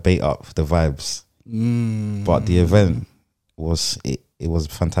don't want to bait up the vibes, but the event was it was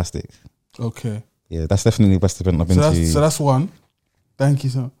fantastic. Okay. Yeah, that's definitely the best event I've been to. So that's one. Thank you,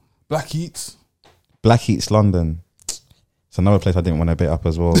 sir. Black Eats. Black Eats London. It's another place I didn't want to bait up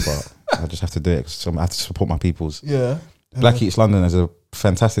as well, but I just have to do it because I have to support my peoples. Yeah. Black Eats London is a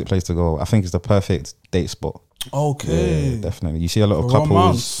fantastic place to go. I think it's the perfect date spot. Okay. Yeah, definitely. You see a lot of couples.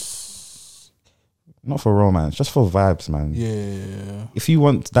 Romance. Not for romance, just for vibes, man. Yeah. If you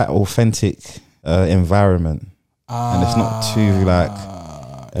want that authentic environment, and it's not too like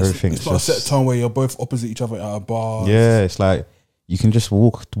everything's it's not just a set time where you're both opposite each other at a bar. Yeah, it's like you can just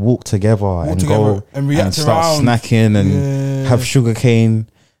walk together and go and react and start around. snacking and have sugar cane.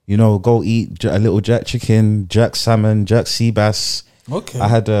 You know, go eat a little jerk chicken, jerk salmon, jerk sea bass. Okay. I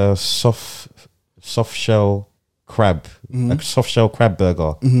had a soft shell crab, like soft shell crab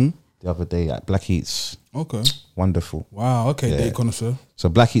burger the other day at Black Eats. Okay. Wonderful. Wow. Okay. Yeah. Date connoisseur. So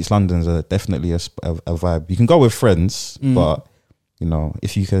Black Eats London's definitely a vibe. You can go with friends, but you know,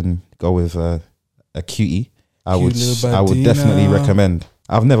 if you can go with a cutie, I would definitely recommend.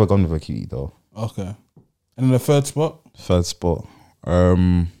 I've never gone with a cutie though. Okay. And then the third spot.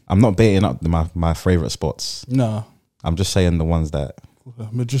 I'm not baiting up my favorite spots. Nah. I'm just saying the ones that.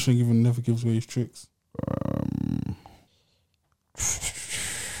 Magician even never gives away his tricks.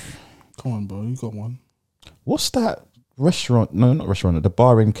 Come on, bro. You got one. What's that restaurant? No, not restaurant. The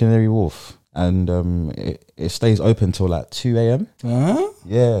bar in Canary Wharf. And it stays open till like 2 a.m.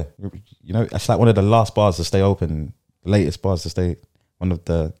 Yeah. You know, it's like one of the last bars to stay open. The latest bars to stay. One of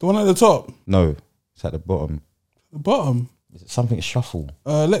the one at the top? No. It's at the bottom. The bottom? Is it something Shuffle?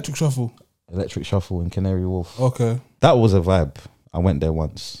 Electric Shuffle. Electric Shuffle in Canary Wharf. Okay. That was a vibe. I went there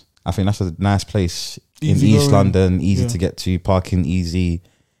once. I think that's a nice place in East London. Easy to get to. Parking easy.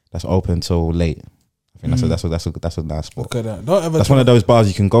 That's open till late. I think that's a nice spot. Okay, that's one of those bars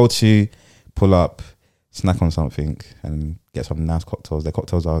you can go to, pull up, snack on something, and get some nice cocktails. Their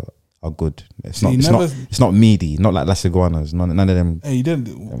cocktails are good. It's not meaty, not like Las Iguanas. None of them. Hey, you didn't.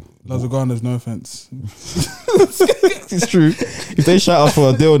 Las Iguanas, no offense. It's true. If they shout out for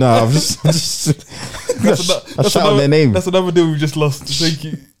a deal now, I'm just I shout out their name. That's another deal we just lost.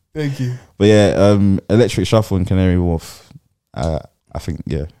 Thank you. But yeah, Electric Shuffle in Canary Wharf. I think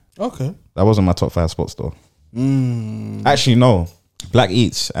Okay. That wasn't my top 5 spots though. Actually, no. Black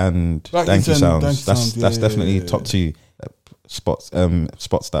Eats and Danky Sounds. That's definitely top 2 spots.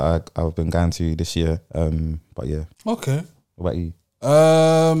 Spots that I've been going to this year. But yeah. Okay. What about you?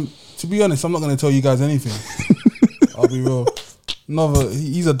 To be honest, I'm not going to tell you guys anything. I'll be real.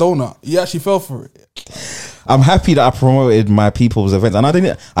 He's a donut. He actually fell for it. I'm happy that I promoted my people's events, and I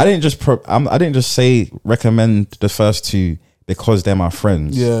didn't just say recommend the first 2 because they're my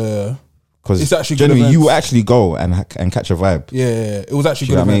friends. Yeah. Because it's actually generally you actually go and catch a vibe. Yeah. It was actually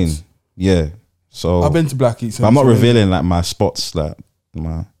good events. I mean? Yeah. So I've been to Black Eats. I'm not revealing like my spots, like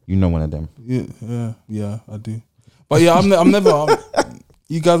one of them. Yeah, I do. But yeah, I'm never.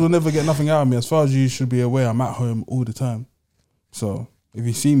 You guys will never get nothing out of me. As far as you should be aware, I'm at home all the time. So if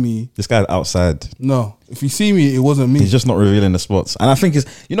you see me, this guy's outside. No, if you see me, it wasn't me. He's just not revealing the spots, and I think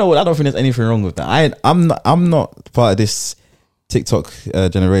you know what? I don't think there's anything wrong with that. I'm not part of this TikTok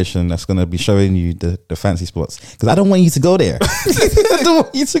generation that's gonna be showing you the fancy spots because I don't want you to go there. I don't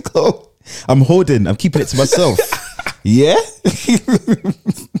want you to go. I'm keeping it to myself. Yeah.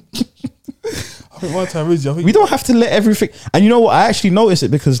 I think one time we don't have to let everything. And you know what? I actually notice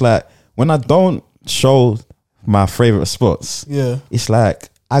it because like when I don't show my favorite spots, it's like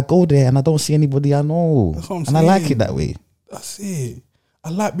I go there and I don't see anybody I know. That's what I'm saying. I like it that way. That's it. I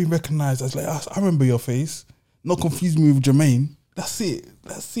like being recognized as like I remember your face. not confuse me with Jermaine. That's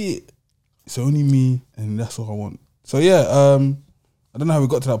it. It's only me, and that's all I want. So yeah, I don't know how we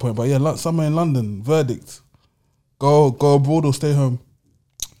got to that point, but yeah, somewhere in London. Verdict: go abroad or stay home.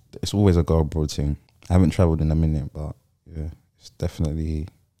 It's always a go abroad thing. I haven't travelled in a minute, but yeah, it's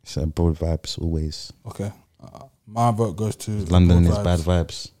abroad vibes always. Okay, my vote goes to London is bad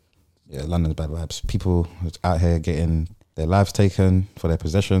vibes. Yeah, London's bad vibes. People out here getting their lives taken for their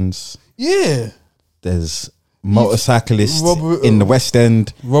possessions. Yeah, there's motorcyclists in the West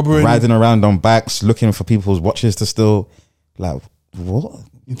End riding around on bikes looking for people's watches to steal. Like, what?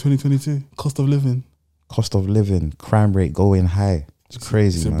 In 2022, cost of living, crime rate going high. It's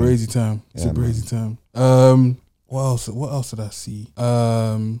crazy. It's a crazy time. What else did I see?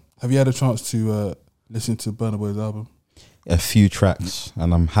 Have you had a chance to listen to Burna Boy's album? A few tracks,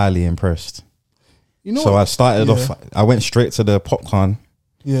 and I'm highly impressed. You know, so I started off. I went straight to the Popcorn.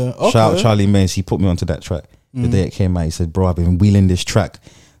 Yeah, okay. Shout out Charlie Mays. He put me onto that track the day it came out. He said, "Bro, I've been wheeling this track."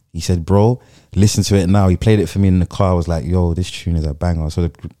 He said, "Bro, listen to it now." He played it for me in the car. I was like, "Yo, this tune is a banger." So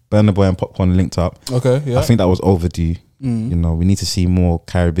the Burna Boy and Popcorn linked up. Okay, yeah. I think that was overdue. You know, we need to see more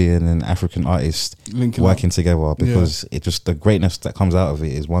Caribbean and African artists working together, because it just, the greatness that comes out of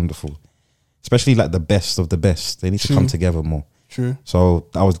it is wonderful. Especially like the best of the best. They need to come together more. True. So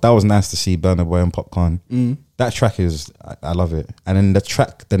that was nice to see Burna Boy and Popcorn. That track is, I love it. And then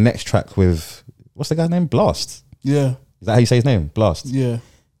the next track with, what's the guy's name? Blast. Yeah. Is that how you say his name? Blast. Yeah.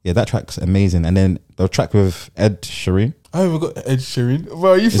 Yeah, that track's amazing. And then the track with Ed Sheeran. I haven't got Ed Sheeran.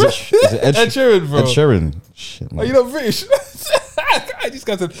 Bro, are you is it Ed Sheeran, bro? Ed Sheeran. Shit, man. Are you not British? I just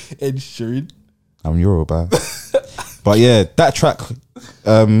got said Ed Sheeran. I'm Yoruba. But yeah, that track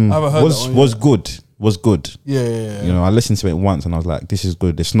was good. Yeah. You know, I listened to it once and I was like, this is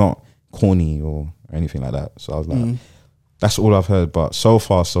good. It's not corny or anything like that. So I was like, that's all I've heard. But so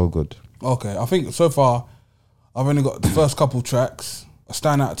far, so good. Okay, I think so far, I've only got the first couple tracks. A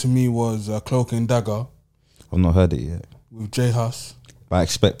standout to me was Cloak and Dagger. I've not heard it yet. With J Hus. But I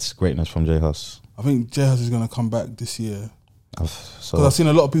expect greatness from J Hus. I think J Hus is going to come back this year. Because I've seen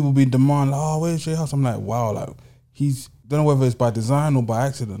a lot of people be demanding, where's J Hus? I'm like, wow, like don't know whether it's by design or by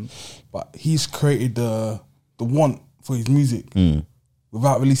accident, but he's created the want for his music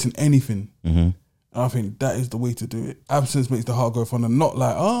without releasing anything. And I think that is the way to do it. Absence makes the heart go fonder. Not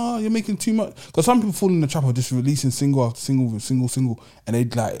like, you're making too much. Because some people fall in the trap of just releasing single after single with single, and they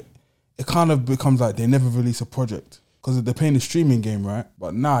like, it kind of becomes like they never release a project because they're playing the streaming game, right?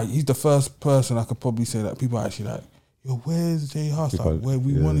 But now he's the first person I could probably say that people are actually like, yo, where's J Hus? Like, where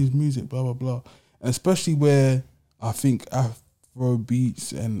we want his music, blah blah blah. And especially where I think Afro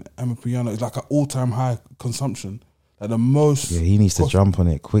beats and Amapiano is like an all-time high consumption. Like the most. Yeah, he needs to jump on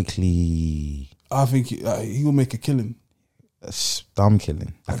it quickly. I think he will make a killing. A dumb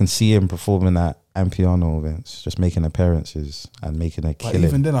killing. I can see him performing at Amapiano events, just making appearances and making a killing. But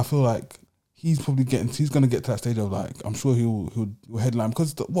even then, I feel like he's going to get to that stage of like, I'm sure he'll headline.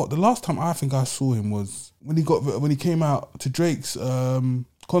 Because the last time I think I saw him was when he came out to Drake's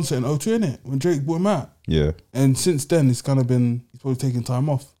concert in O2, innit? When Drake brought him out. Yeah. And since then, he's probably taking time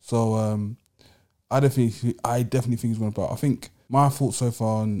off. So I definitely think he's going to. I think my thoughts so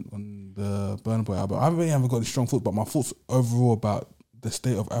far on the Burna Boy album, I haven't got any strong thoughts, but my thoughts overall about the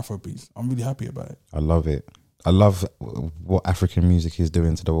state of Afrobeats, I'm really happy about it. I love it. I love what African music is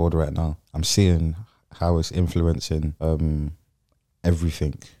doing to the world right now. I'm seeing how it's influencing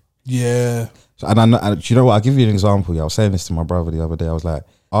everything. Yeah. So, and do you know what? I'll give you an example. Yeah, I was saying this to my brother the other day. I was like,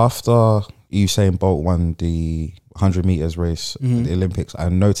 after Usain Bolt won the 100 meters race at the Olympics, I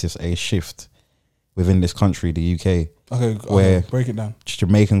noticed a shift within this country, the UK. Okay, where break it down.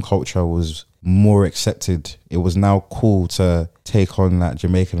 Jamaican culture was more accepted. It was now cool to take on that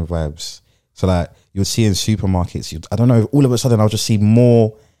Jamaican vibes. So like you'd see in supermarkets, I don't know, all of a sudden I'll just see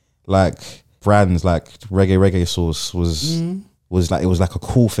more like brands like reggae sauce was like, it was like a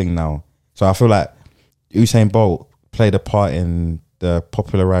cool thing now. So I feel like Usain Bolt played a part in the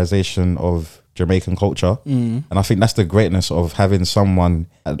popularization of Jamaican culture. And I think that's the greatness of having someone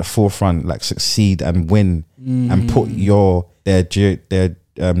at the forefront like succeed and win and put their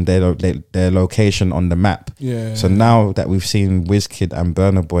location on the map. Yeah. So now that we've seen Wizkid and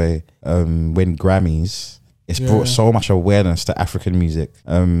Burna Boy win Grammys, it's brought so much awareness to African music.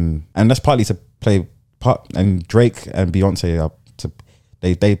 And that's partly to play part, and Drake and Beyonce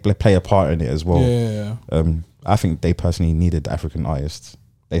they play a part in it as well. Yeah. I think they personally needed African artists.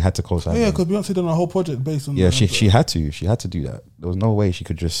 They had to co-sign. Yeah, because Beyonce done a whole project based on. Yeah, she had to. She had to do that. There was no way she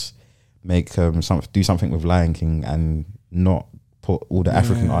could just make do something with Lion King and not put all the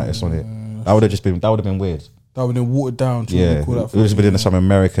African artists on it. That would have been weird. That would have been watered down. Yeah, it would have been in some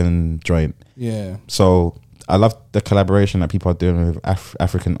American joint. Yeah. So I love the collaboration that people are doing with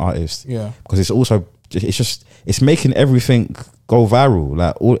African artists. Yeah. Because it's making everything go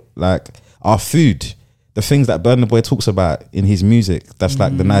viral. Like our food, the things that Burna Boy talks about in his music, that's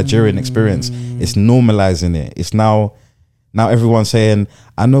like the Nigerian experience. It's normalizing it. It's now everyone's saying,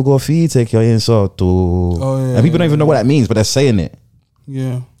 I no go feed take your insult to, and people don't even know what that means, but they're saying it.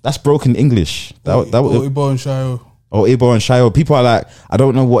 Yeah. That's broken English. Ibo and Shayo. Or Ibo and Shayo. People are like, I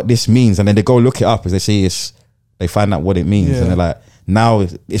don't know what this means, and then they go look it up as they see they find out what it means, and they're like, now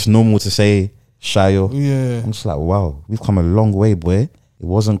it's normal to say Shayo. Yeah. I'm just like, wow, we've come a long way, boy. It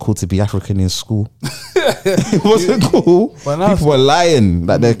wasn't cool to be African in school. It wasn't cool. People were lying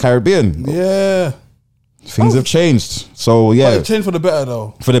like they're Caribbean. Yeah. Things have changed. So yeah, it changed for the better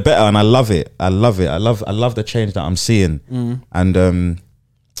though. For the better, and I love it. I love the change that I'm seeing. And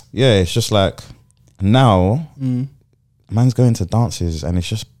yeah, it's just like now, man's going to dances and it's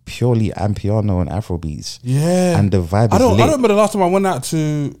just purely Amapiano and Afrobeats. Yeah, and the vibe. I don't remember the last time I went out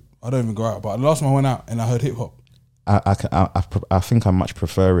to. I don't even go out, but the last time I went out and I heard hip hop. I think I much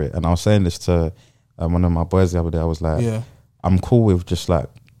prefer it, and I was saying this to one of my boys the other day. I was like, I'm cool with just like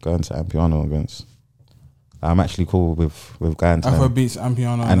going to Amapiano events. I'm actually cool with going to Afrobeats,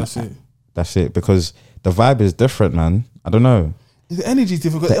 Amapiano, and that's it. That's it, because the vibe is different, man. I don't know. The energy is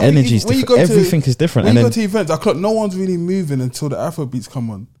different. The energy is different. Everything is different. When you go to events, I clock no one's really moving until the Afrobeats come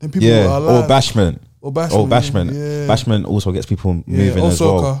on. Then people are like, or Bashment. Yeah. Bashment also gets people moving as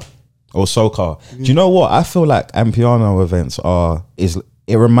soca. Well. Or soca. Do you know what? I feel like Amapiano events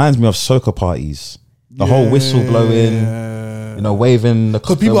it reminds me of soca parties. The whole whistle blowing, waving.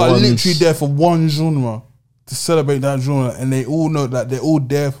 Because people are literally there for one genre to celebrate that genre, and they all know that they're all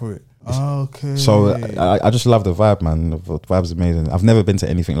there for it. Okay. So I just love the vibe, man. The vibe's amazing. I've never been to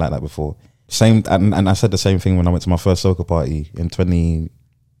anything like that before. And I said the same thing when I went to my first soca party in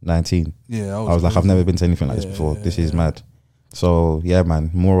 2019. Yeah, I was like, I've never been to anything like this before. This is mad. So yeah,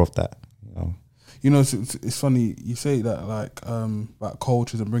 man, more of that. It's funny you say that, like about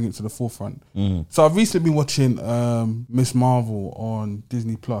cultures and bring it to the forefront. So I've recently been watching Miss Marvel on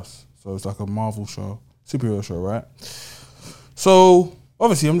Disney Plus. So it's like a Marvel show, superhero show, right? So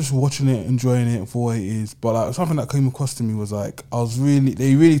obviously I'm just watching it, enjoying it for what it is. But like something that came across to me was like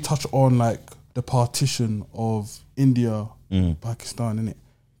they really touch on like the partition of India, Pakistan, innit?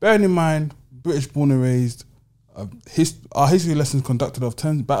 Bearing in mind, British born and raised. Our history lessons conducted of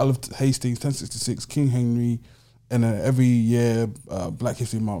Battle of Hastings, 1066, King Henry, and every year Black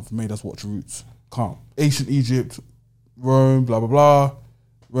History Month made us watch Roots. Calm. Ancient Egypt, Rome, blah blah blah,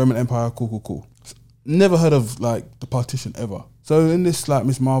 Roman Empire, cool. Never heard of like the partition ever. So in this like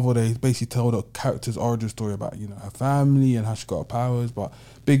Miss Marvel, they basically tell the character's origin story about her family and how she got her powers. But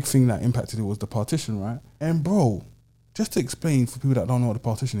big thing that impacted it was the partition, right? And bro, just to explain for people that don't know what the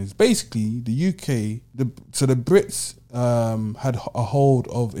partition is, basically the UK, the Brits had a hold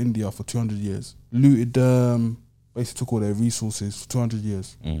of India for 200 years, looted them, basically took all their resources for 200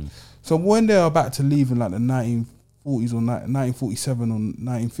 years. So when they're about to leave in like the 1940s or 1947 or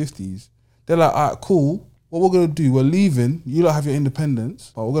 1950s, they're like, all right, cool, what we're going to do, we're leaving, you lot have your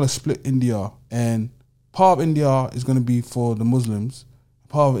independence, but we're going to split India, and part of India is going to be for the Muslims,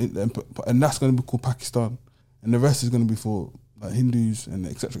 part of it, and that's going to be called Pakistan. And the rest is going to be for like Hindus and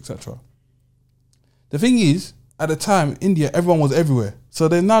etc. etc. The thing is, at the time, India, everyone was everywhere. So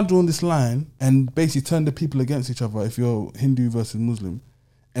they're now drawn this line and basically turned the people against each other if you're Hindu versus Muslim,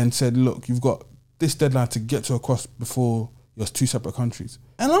 and said, look, you've got this deadline to get to across before you're two separate countries.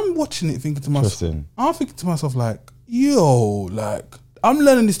 And I'm watching it thinking to myself, like, yo, like, I'm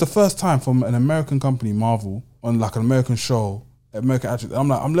learning this the first time from an American company, Marvel, on like an American show, American actors. I'm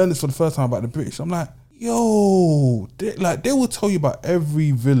learning this for the first time about the British. I'm like, yo, they will tell you about every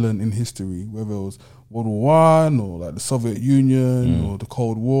villain in history, whether it was World War I or like the Soviet Union or the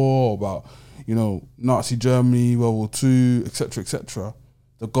Cold War, or about Nazi Germany, World War II, etc.,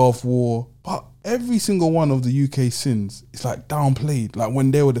 the Gulf War. But every single one of the UK sins is like downplayed. Like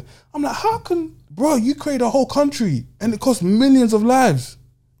when they were, I'm like, how can, bro? You create a whole country and it cost millions of lives,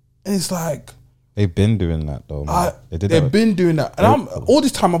 and it's like they've been doing that though. Man. They've been doing that, and all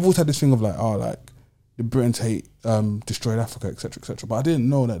this time I've always had this thing of like, oh, like, the Britons destroyed Africa, etc., but I didn't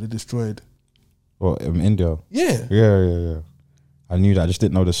know that they destroyed. What, India? Yeah. I knew that. I just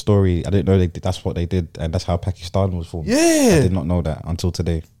didn't know the story. I didn't know that's what they did, and that's how Pakistan was formed. Yeah, I did not know that until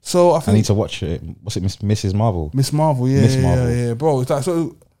today. So I need to watch it. What's it, Mrs. Marvel? Miss Marvel, yeah, Miss Marvel. Yeah, bro. It's like,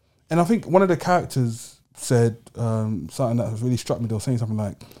 so, and I think one of the characters said something that really struck me. They were saying something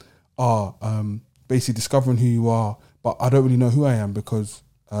like, basically discovering who you are, but I don't really know who I am because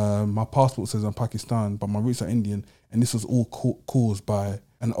my passport says I'm Pakistan, but my roots are Indian, and this was all caused by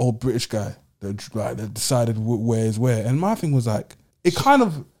an old British guy that decided where is where. And my thing was like, it kind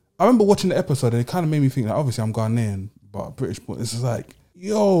of. I remember watching the episode and it kind of made me think that obviously I'm Ghanaian, but British. But it's just like,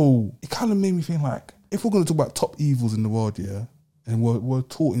 yo, it kind of made me think like, if we're going to talk about top evils in the world, yeah, and we're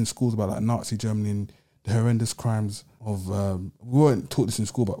taught in schools about like Nazi Germany and the horrendous crimes of, we weren't taught this in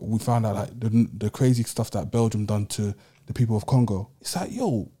school, but we found out like the crazy stuff that Belgium done to the people of Congo. It's like,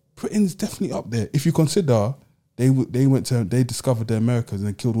 yo, Britain's definitely up there. If you consider they discovered the Americas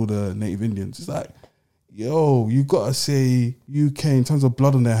and killed all the native Indians. It's like, yo, you gotta say UK in terms of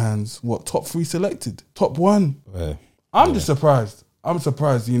blood on their hands. What, top 3 selected, top 1? Yeah. I'm just surprised. I'm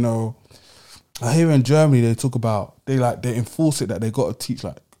surprised. You know, I hear in Germany they talk about they enforce it that they got to teach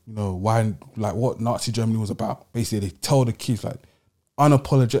why what Nazi Germany was about. Basically, they tell the kids like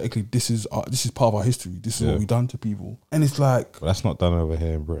unapologetically, this is part of our history. This is what we done to people, and it's like, but that's not done over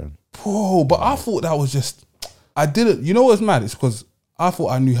here in Britain. Bro, but I thought that was just. I didn't. You know what's mad? It's because I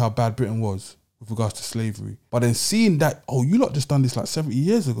thought I knew how bad Britain was with regards to slavery. But then seeing that, you lot just done this like 70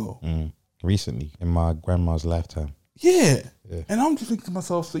 years ago. Recently, in my grandma's lifetime. Yeah. And I'm just thinking to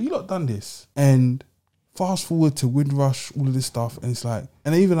myself, so you lot done this. And fast forward to Windrush, all of this stuff. And it's like,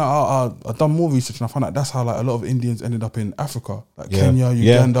 and even I've done more research and I found out that's how like a lot of Indians ended up in Africa. Like Kenya,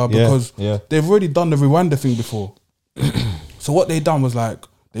 Uganda, because they've already done the Rwanda thing before. So what they done was like,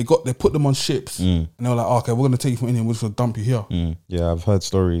 they put them on ships and they were like, okay, we're gonna take you from India, we're just gonna dump you here. Yeah, I've heard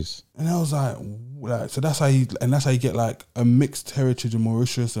stories. And I was like, so that's how you get like a mixed heritage in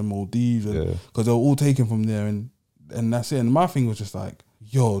Mauritius and Maldives, because they were all taken from there, and that's it. And my thing was just like,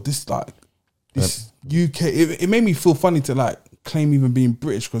 yo, this UK. It made me feel funny to like claim even being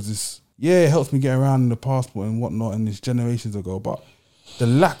British, because it helps me get around in the passport and whatnot, and it's generations ago. But the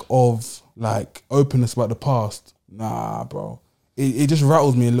lack of like openness about the past, nah, bro. It just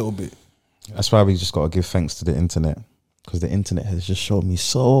rattles me a little bit. That's why we just got to give thanks to the internet, because the internet has just showed me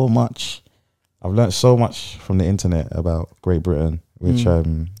so much. I've learned so much from the internet about Great Britain, which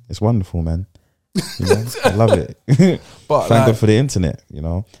it's wonderful, man. You know, I love it. But thank God for the internet. You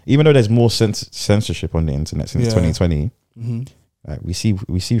know, even though there's more censorship on the internet since 2020, like we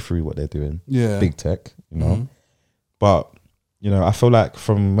see through what they're doing. Yeah, big tech. You know, but you know, I feel like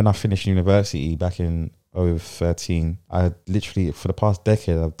from when I finished university back in 2013, I literally for the past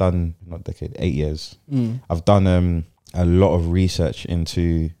decade, 8 years, I've done a lot of research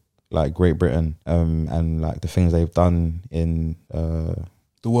into like Great Britain and like the things they've done in the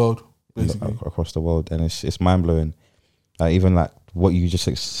world, basically across the world, and it's mind blowing. Like even like what you just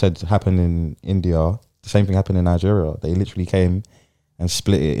said happened in India, the same thing happened in Nigeria. They literally came and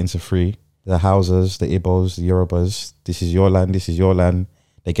split it into 3: the Hausas, the Igbos, the Yorubas. This is your land. This is your land.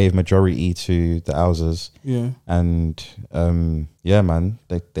 They gave majority to the Hausas. Yeah. And man,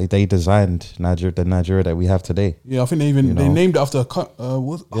 they designed the Nigeria that we have today. Yeah, I think they named it after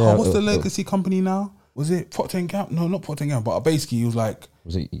what's the legacy company now? Was it Procter & Gamble? No, not Procter & Gamble, but basically it was like,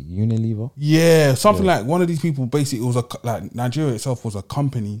 was it Unilever? Yeah, something like one of these people. Basically, it was like Nigeria itself was a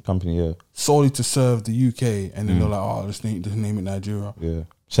company, solely to serve the UK, and then they're like, let's name it Nigeria. Yeah,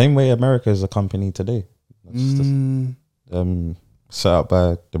 same way America is a company today. Set up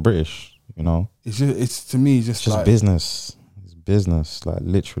by the British, you know. It's to me just like business. It's business, like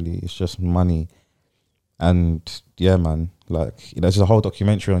literally, it's just money. And yeah, man, like there's a whole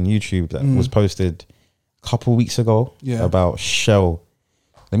documentary on YouTube that was posted a couple weeks ago about Shell.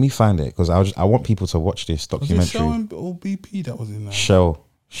 Let me find it, because I want people to watch this documentary. Was it Shell or BP that was in there? Shell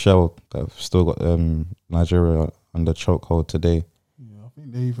that still got Nigeria under chokehold today. Yeah, I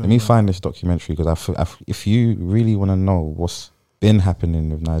think they even. Let me find this documentary, because if you really want to know what's been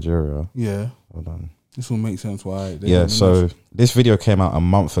happening with Nigeria. Yeah. Hold on. This will make sense why. So this video came out a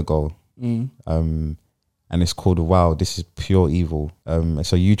month ago. And it's called Wow, This Is Pure Evil.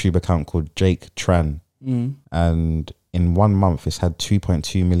 It's a YouTube account called Jake Tran. And in 1 month it's had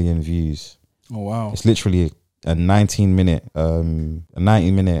 2.2 million views. Oh wow. It's literally a 90-minute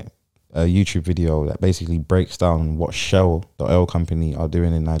YouTube video that basically breaks down what Shell, the oil company, are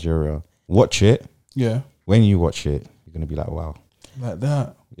doing in Nigeria. Watch it. Yeah. When you watch it, you're gonna be like, wow. Like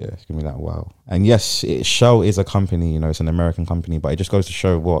that. Yeah, it's gonna be like, wow. And yes, Shell is a company, you know, it's an American company, but it just goes to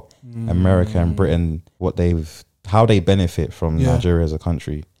show what America and Britain, how they benefit from Nigeria as a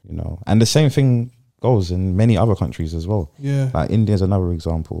country, you know. And the same thing goes in many other countries as well. Yeah. Like India's another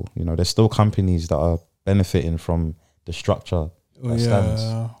example. You know, there's still companies that are benefiting from the structure that stands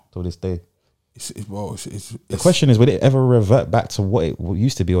to this day. The question is, will it ever revert back to what it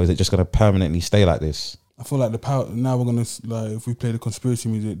used to be, or is it just gonna permanently stay like this? I feel like the power, now we're going to, like, if we play the conspiracy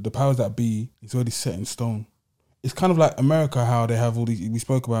music, the powers that be is already set in stone. It's kind of like America, how they have all these, we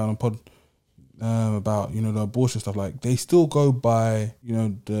spoke about on pod, about, you know, the abortion stuff, like they still go by, you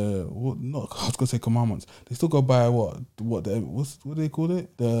know, I was gonna say commandments. They still go by what do they call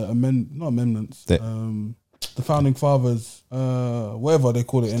it? The not amendments. The founding fathers, whatever they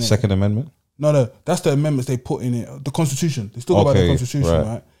call it. Innit? Second Amendment. No, that's the amendments they put in it. The Constitution. They still go by the Constitution,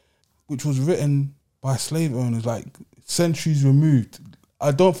 right? Which was written by slave owners, like centuries removed.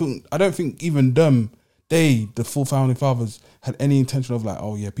 I don't think even them, the full founding fathers, had any intention of like,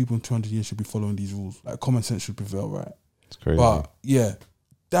 oh yeah, people in 200 years should be following these rules. Like common sense should prevail, right? It's crazy. But yeah,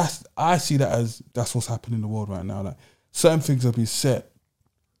 I see that as that's what's happening in the world right now. Like certain things have been set,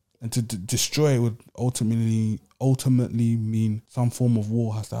 and to destroy it would ultimately mean some form of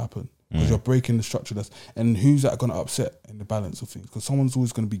war has to happen. Because you're breaking the structure and who's that going to upset in the balance of things? Because someone's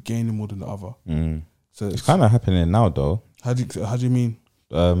always going to be gaining more than the other. So it's kind of happening now, though. How do you mean?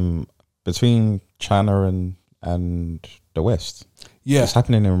 Between China and the West, yeah, it's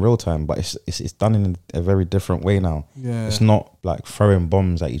happening in real time, but it's done in a very different way now. Yeah, it's not like throwing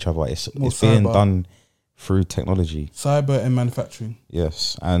bombs at each other. It's being done through technology, cyber and manufacturing.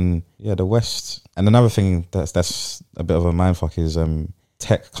 Yes, and yeah, the West. And another thing that's a bit of a mindfuck is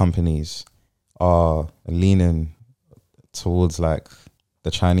tech companies are leaning towards like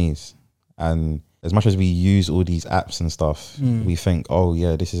the Chinese, and as much as we use all these apps and stuff, we think, oh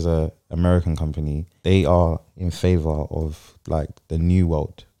yeah, this is a American company. They are in favor of like the new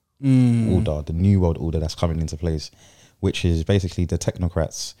world order, the new world order that's coming into place, which is basically the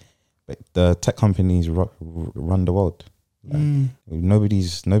technocrats. The tech companies run the world. Like,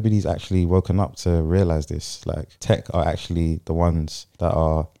 nobody's actually woken up to realize this. Like tech are actually the ones that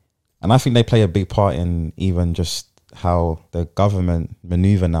are, and I think they play a big part in even just how the government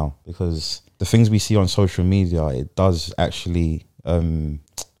maneuver now, because the things we see on social media, it does actually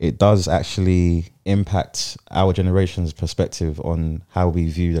impact our generation's perspective on how we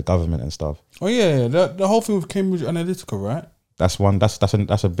view the government and stuff. Oh yeah, the whole thing with Cambridge Analytica, right? That's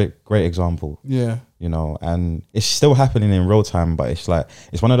a great example. Yeah. You know, and it's still happening in real time, but it's like,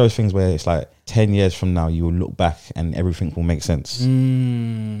 it's one of those things where it's like 10 years from now, you will look back and everything will make sense.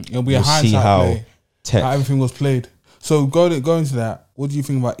 It'll be a hindsight play, how everything was played. So go into that, what do you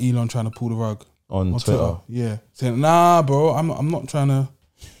think about Elon trying to pull the rug? On Twitter? Yeah. Saying, nah, bro, I'm not trying to,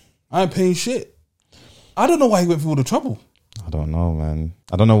 I ain't paying shit. I don't know why he went through all the trouble. I don't know, man.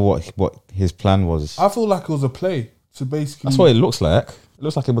 I don't know what his plan was. I feel like it was a play. So basically, that's what it looks like. It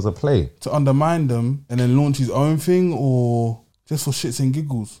looks like it was a play to undermine them and then launch his own thing, or just for shits and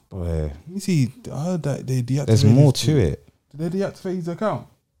giggles. Boy. Let me see. I heard that they deactivated. There's more to it. Did they deactivate his account?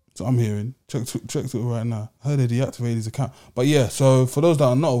 So I'm hearing. Check Twitter right now. I heard they deactivated his account. But yeah, so for those that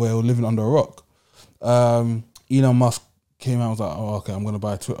are not aware or living under a rock, Elon Musk came out and was like, oh, okay, I'm going to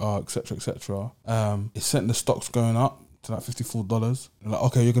buy Twitter, etc., etc. It sent the stocks going up to like $54. They're like,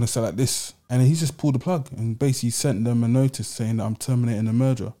 okay, you're going to sell at this. And then he just pulled the plug and basically sent them a notice saying that I'm terminating the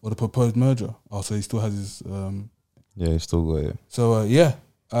merger or the proposed merger. Oh, so he still has his... yeah, he still got it. So,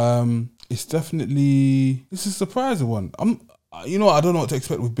 it's definitely... It's a surprising one. I don't know what to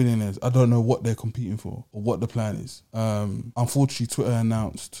expect with billionaires. I don't know what they're competing for or what the plan is. Unfortunately, Twitter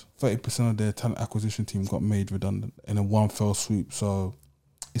announced 30% of their talent acquisition team got made redundant in a one fell swoop. So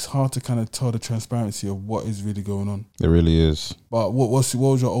it's hard to kind of tell the transparency of what is really going on. It really is. But what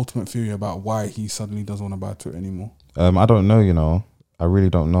was your ultimate theory about why he suddenly doesn't want to buy Twitter anymore? I don't know, I really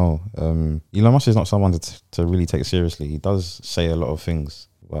don't know. Elon Musk is not someone to really take seriously. He does say a lot of things,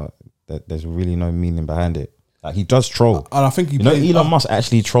 but there's really no meaning behind it. Like, he does troll. And I think Elon Musk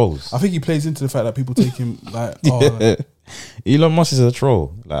actually trolls. I think he plays into the fact that people take him like... Elon Musk is a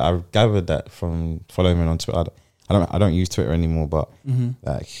troll. Like, I've gathered that from following him on Twitter. I don't use Twitter anymore, but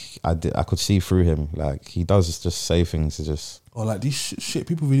like I could see through him. Like, he does just say things to just... Oh, like these shit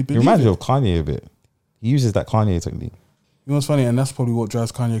people really believe. He reminds me of Kanye a bit. He uses that Kanye technique. You know what's funny? And that's probably what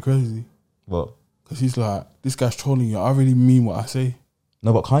drives Kanye crazy. What? Because he's like, this guy's trolling you. I really mean what I say.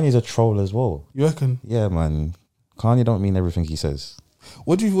 No, but Kanye's a troll as well. You reckon? Yeah, man. Kanye don't mean everything he says.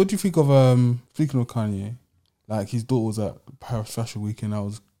 What do you think of speaking of Kanye? Like, his daughter was at Paris Fashion Week and that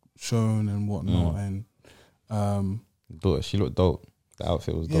was shown and whatnot, and daughter, she looked dope. The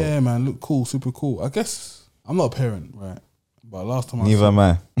outfit was dope. Yeah, man, looked cool, super cool. I guess I'm not a parent, right? But last time neither am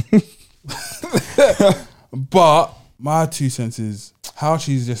I. But my 2 cents is how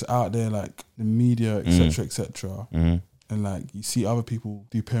she's just out there, like the media, etc., etc. And like you see other people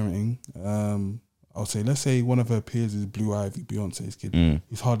do parenting. I'll say, let's say one of her peers is Blue Ivy, Beyonce's kid.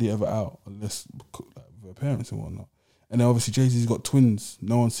 He's hardly ever out unless with her parents and whatnot. And then obviously Jay-Z's got twins.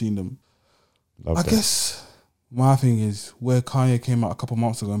 No one's seen them. I guess my thing is where Kanye came out a couple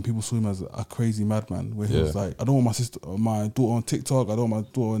months ago and people saw him as a crazy madman, where he was like, I don't want my daughter on TikTok, I don't want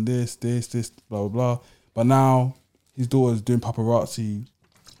my daughter on this, blah, blah, blah. But now his daughter's doing paparazzi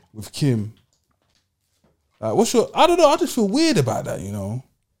with Kim. Like, I don't know, I just feel weird about that, you know?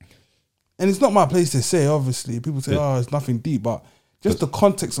 And it's not my place to say, obviously. People say, it's nothing deep, but just the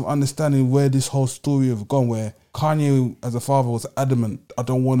context of understanding where this whole story have gone, where Kanye as a father was adamant, I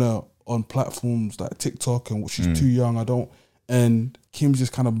don't want her on platforms like TikTok and she's too young, and Kim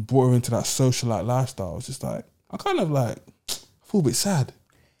just kind of brought her into that socialite lifestyle. It's just like, I kind of like, I feel a bit sad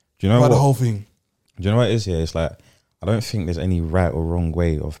about the whole thing. Do you know what it is here? It's like, I don't think there's any right or wrong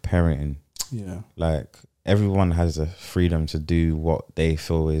way of parenting. Yeah. Like, everyone has the freedom to do what they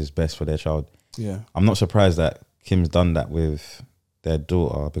feel is best for their child. Yeah. I'm not surprised that Kim's done that with their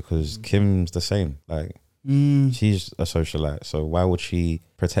daughter, because Kim's the same. Like, she's a socialite, so why would she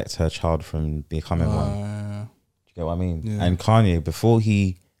protect her child from becoming one? Yeah. Do you get what I mean? Yeah. And Kanye, before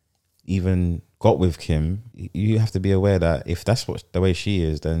he even got with Kim, you have to be aware that if that's the way she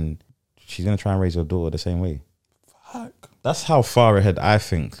is, then she's gonna try and raise your daughter the same way. Fuck. That's how far ahead I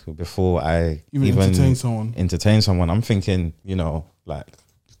think before I even entertain someone. I'm thinking, you know, like,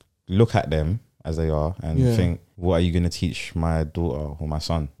 look at them as they are and think, what are you going to teach my daughter or my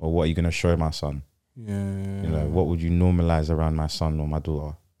son? Or what are you going to show my son? Yeah. You know, what would you normalize around my son or my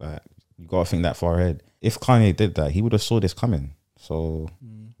daughter? Like, you got to think that far ahead. If Kanye did that, he would have saw this coming. So,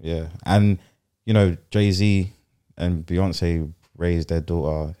 yeah. And, you know, Jay-Z and Beyonce raised their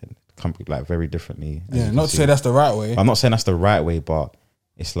daughter like very differently. Yeah, not to say that's the right way. I'm not saying that's the right way, but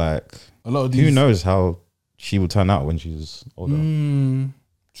it's like, a lot of these, who knows how she will turn out when she's older. True.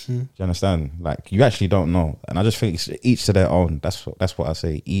 Do you understand? Like, you actually don't know. And I just think it's each to their own. That's what I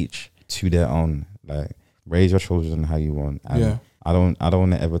say. Each to their own. Like, raise your children how you want. And I don't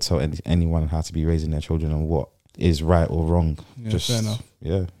want to ever tell anyone how to be raising their children and what is right or wrong. Yeah, fair enough.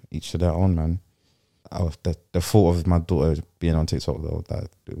 Yeah, each to their own, man. The thought of my daughter being on TikTok though, that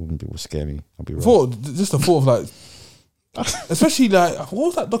it would scare me. I'll be real. Just the thought of like, especially like, what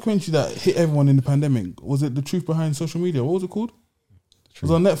was that documentary that hit everyone in the pandemic? Was it The Truth Behind Social Media? What was it called? It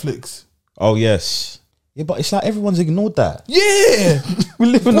was on Netflix. Oh yes. Yeah, but it's like everyone's ignored that. Yeah, we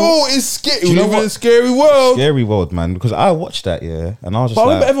live in it's scary. We live in a scary world. Scary world, man. Because I watched that, and I was just but I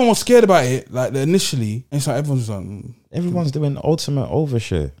like, remember everyone was scared about it, like initially. And it's like everyone's like, everyone's doing ultimate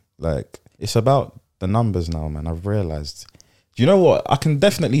overshare. Like, it's about the numbers now, man. I've realized. Do you know what? I can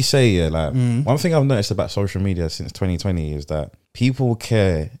definitely say, one thing I've noticed about social media since 2020 is that people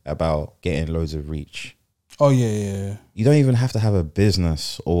care about getting loads of reach. Oh yeah. You don't even have to have a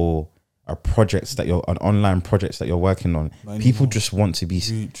business or a project an online projects that you're working on. People just want to be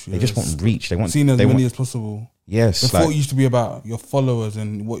reach, they just want reach. They want seen as many as possible. Yes. Before it used to be about your followers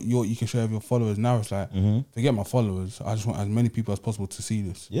and what you can share with your followers. Now it's like, forget my followers. I just want as many people as possible to see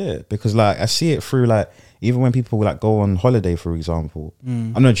this. Yeah, because like I see it through like, even when people like go on holiday, for example.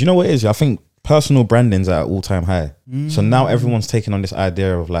 I know, do you know what it is? I think personal branding's at an all-time high. So now everyone's taking on this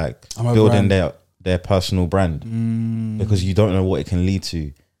idea of like building their personal brand because you don't know what it can lead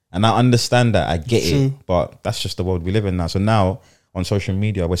to. And I understand that, I get it, but that's just the world we live in now. So now on social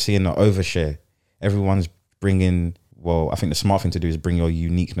media, we're seeing an overshare. Everyone's bringing, I think the smart thing to do is bring your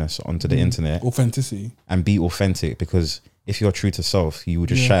uniqueness onto the internet. Authenticity. And be authentic, because if you're true to self, you will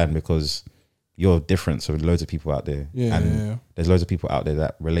just shine because you're different. So loads of people out there. There's loads of people out there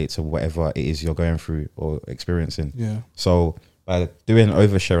that relate to whatever it is you're going through or experiencing. Yeah. So by doing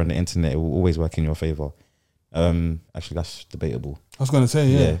overshare on the internet, it will always work in your favor. Actually, that's debatable. I was going to say,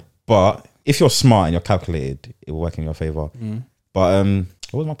 yeah. But if you're smart and you're calculated, it will work in your favor. But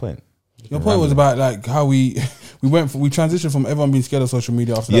what was my point? Your point was about like how we transitioned from everyone being scared of social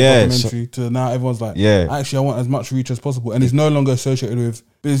media after that documentary to now everyone's like, actually, I want as much reach as possible, and it's no longer associated with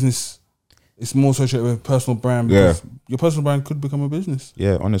business. It's more associated with personal brand, because your personal brand could become a business.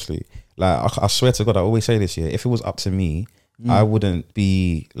 Yeah, honestly, like I swear to God, I always say this. If it was up to me, I wouldn't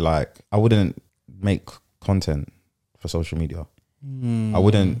make content for social media. I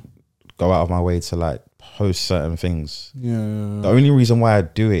wouldn't go out of my way to like post certain things. The only reason why I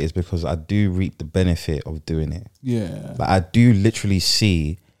do it is because I do reap the benefit of doing it. Like I do literally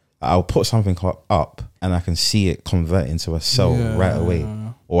see, I'll put something up and I can see it convert into a sell right away,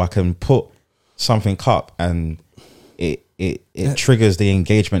 or I can put something up and it triggers the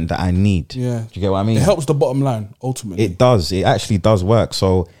engagement that I need. Do you get what I mean? It helps the bottom line ultimately. It does. It actually does work.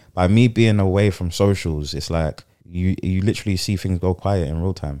 So by me being away from socials, it's like you literally see things go quiet in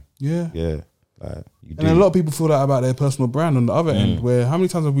real time. Like, you do. And a lot of people feel that about their personal brand on the other end, where how many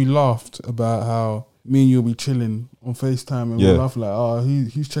times have we laughed about how me and you'll be chilling on FaceTime and Yeah. we'll laugh like, oh,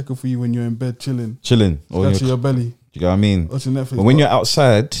 he's checking for you when you're in bed chilling. Or Scratching your belly. you know what I mean? Watching Netflix. But when you're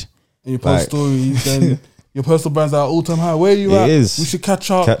outside, and you post stories, then your personal brand's at all-time high. Where are you at? it is. We should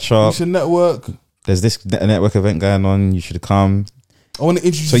catch up. We should network. There's this network event going on. You should come. I want to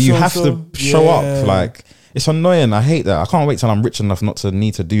introduce So you you have to show up. Like, it's annoying. I hate that. I can't wait till I'm rich enough not to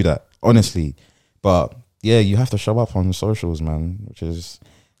need to do that, honestly. But yeah, you have to show up on socials, man, that's,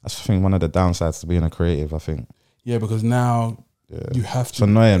 I think, one of the downsides to being a creative, I think. Yeah, because now you have to. It's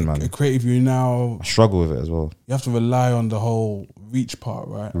annoying, man. A creative, you now. I struggle with it as well. You have to rely on the whole reach part,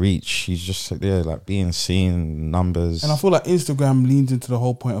 right? Reach. You just, like being seen, numbers. And I feel like Instagram leans into the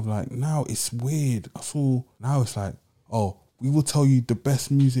whole point of like, now it's weird. I feel now it's like, oh, we will tell you the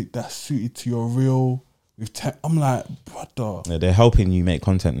best music that's suited to your real. I'm like, brother. Yeah, they're helping you make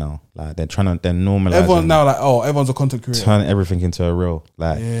content now. Like they're normalizing. Everyone's now like, oh, everyone's a content creator. Turn everything into a reel.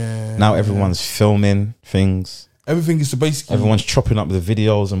 Like now everyone's filming things. Everything is basically. Everyone's chopping up the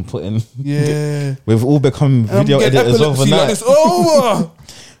videos and putting. Yeah. We've all become video editors overnight. Like over.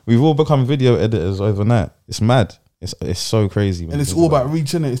 We've all become video editors overnight. It's mad. It's so crazy. And it's all about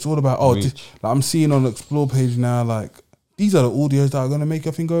reach, innit? It's all about like I'm seeing on the Explore page now, like these are the audios that are gonna make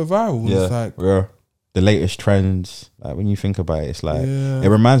everything go viral. Yeah, it's like, the latest trends. Like when you think about it, it's like it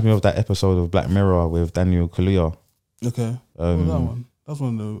reminds me of that episode of Black Mirror with Daniel Kaluuya. Okay, what was that one? That's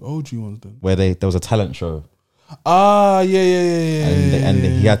one of the OG ones then. Where there was a talent show. Ah, yeah. And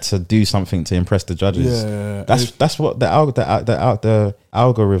he had to do something to impress the judges. Yeah, that's what the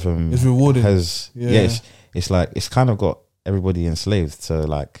algorithm is rewarding. It's like it's kind of got everybody enslaved to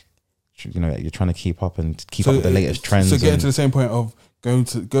like, you know, you're trying to keep up with the latest trends. So getting to the same point of go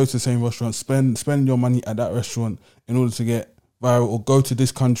to the same restaurant, spend your money at that restaurant in order to get viral, or go to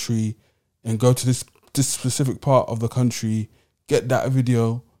this country and go to this specific part of the country, get that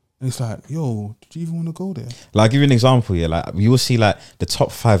video. And it's like, yo, did you even want to go there?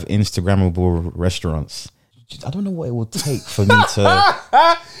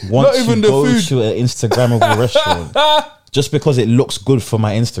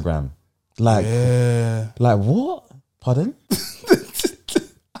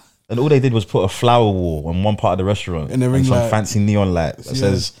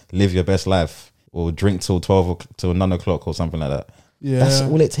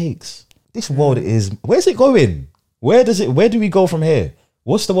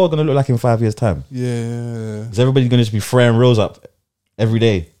 Yeah, is everybody gonna just be throwing reels up every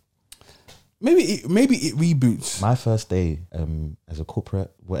day? Maybe it reboots. My first day as a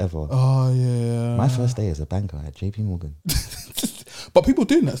corporate, whatever. Oh yeah. My first day as a banker at JP Morgan. But people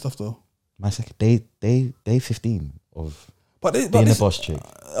doing that stuff though. My second day 15 of being a boss chick.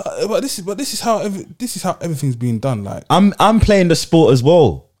 But this is how everything's being done. Like I'm playing the sport as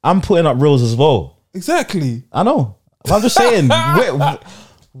well. I'm putting up reels as well. Exactly. I know. I'm just saying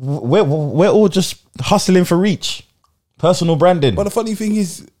we're all just hustling for reach, personal branding. But the funny thing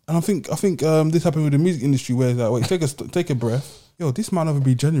is, and I think this happened with the music industry, where it's like, wait, take a breath. Yo, this might never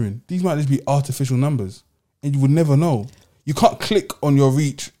be genuine. These might just be artificial numbers, and you would never know. You can't click on your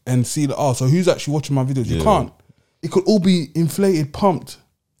reach and see that. So who's actually watching my videos? You can't. It could all be inflated, pumped.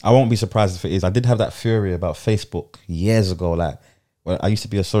 I won't be surprised if it is. I did have that theory about Facebook years ago. Like, when I used to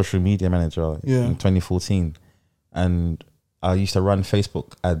be a social media manager in 2014, and I used to run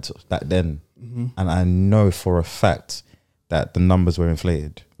Facebook ads back then, and I know for a fact that the numbers were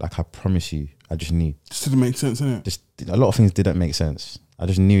inflated. Like, I promise you, I just knew. Just didn't make sense, innit? Just a lot of things didn't make sense. I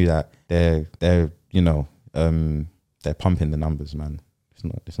just knew that they're pumping the numbers, man.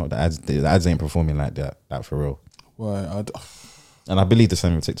 It's not the ads. The ads ain't performing like that for real. Right. And I believe the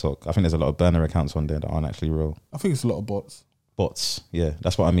same with TikTok. I think there's a lot of burner accounts on there that aren't actually real. I think it's a lot of bots. Bots, yeah,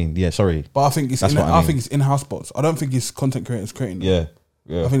 that's what I mean. Yeah, sorry, but I think it's I think it's in-house bots. I don't think it's content creators creating them.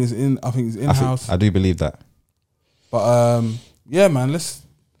 Yeah. I think it's in-house. I do believe that. But yeah, man. Let's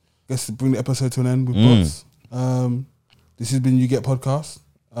bring the episode to an end with bots. This has been You Get Podcast.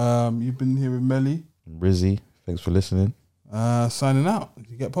 You've been here with Melly, Rizzy. Thanks for listening. Signing out.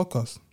 You Get Podcast.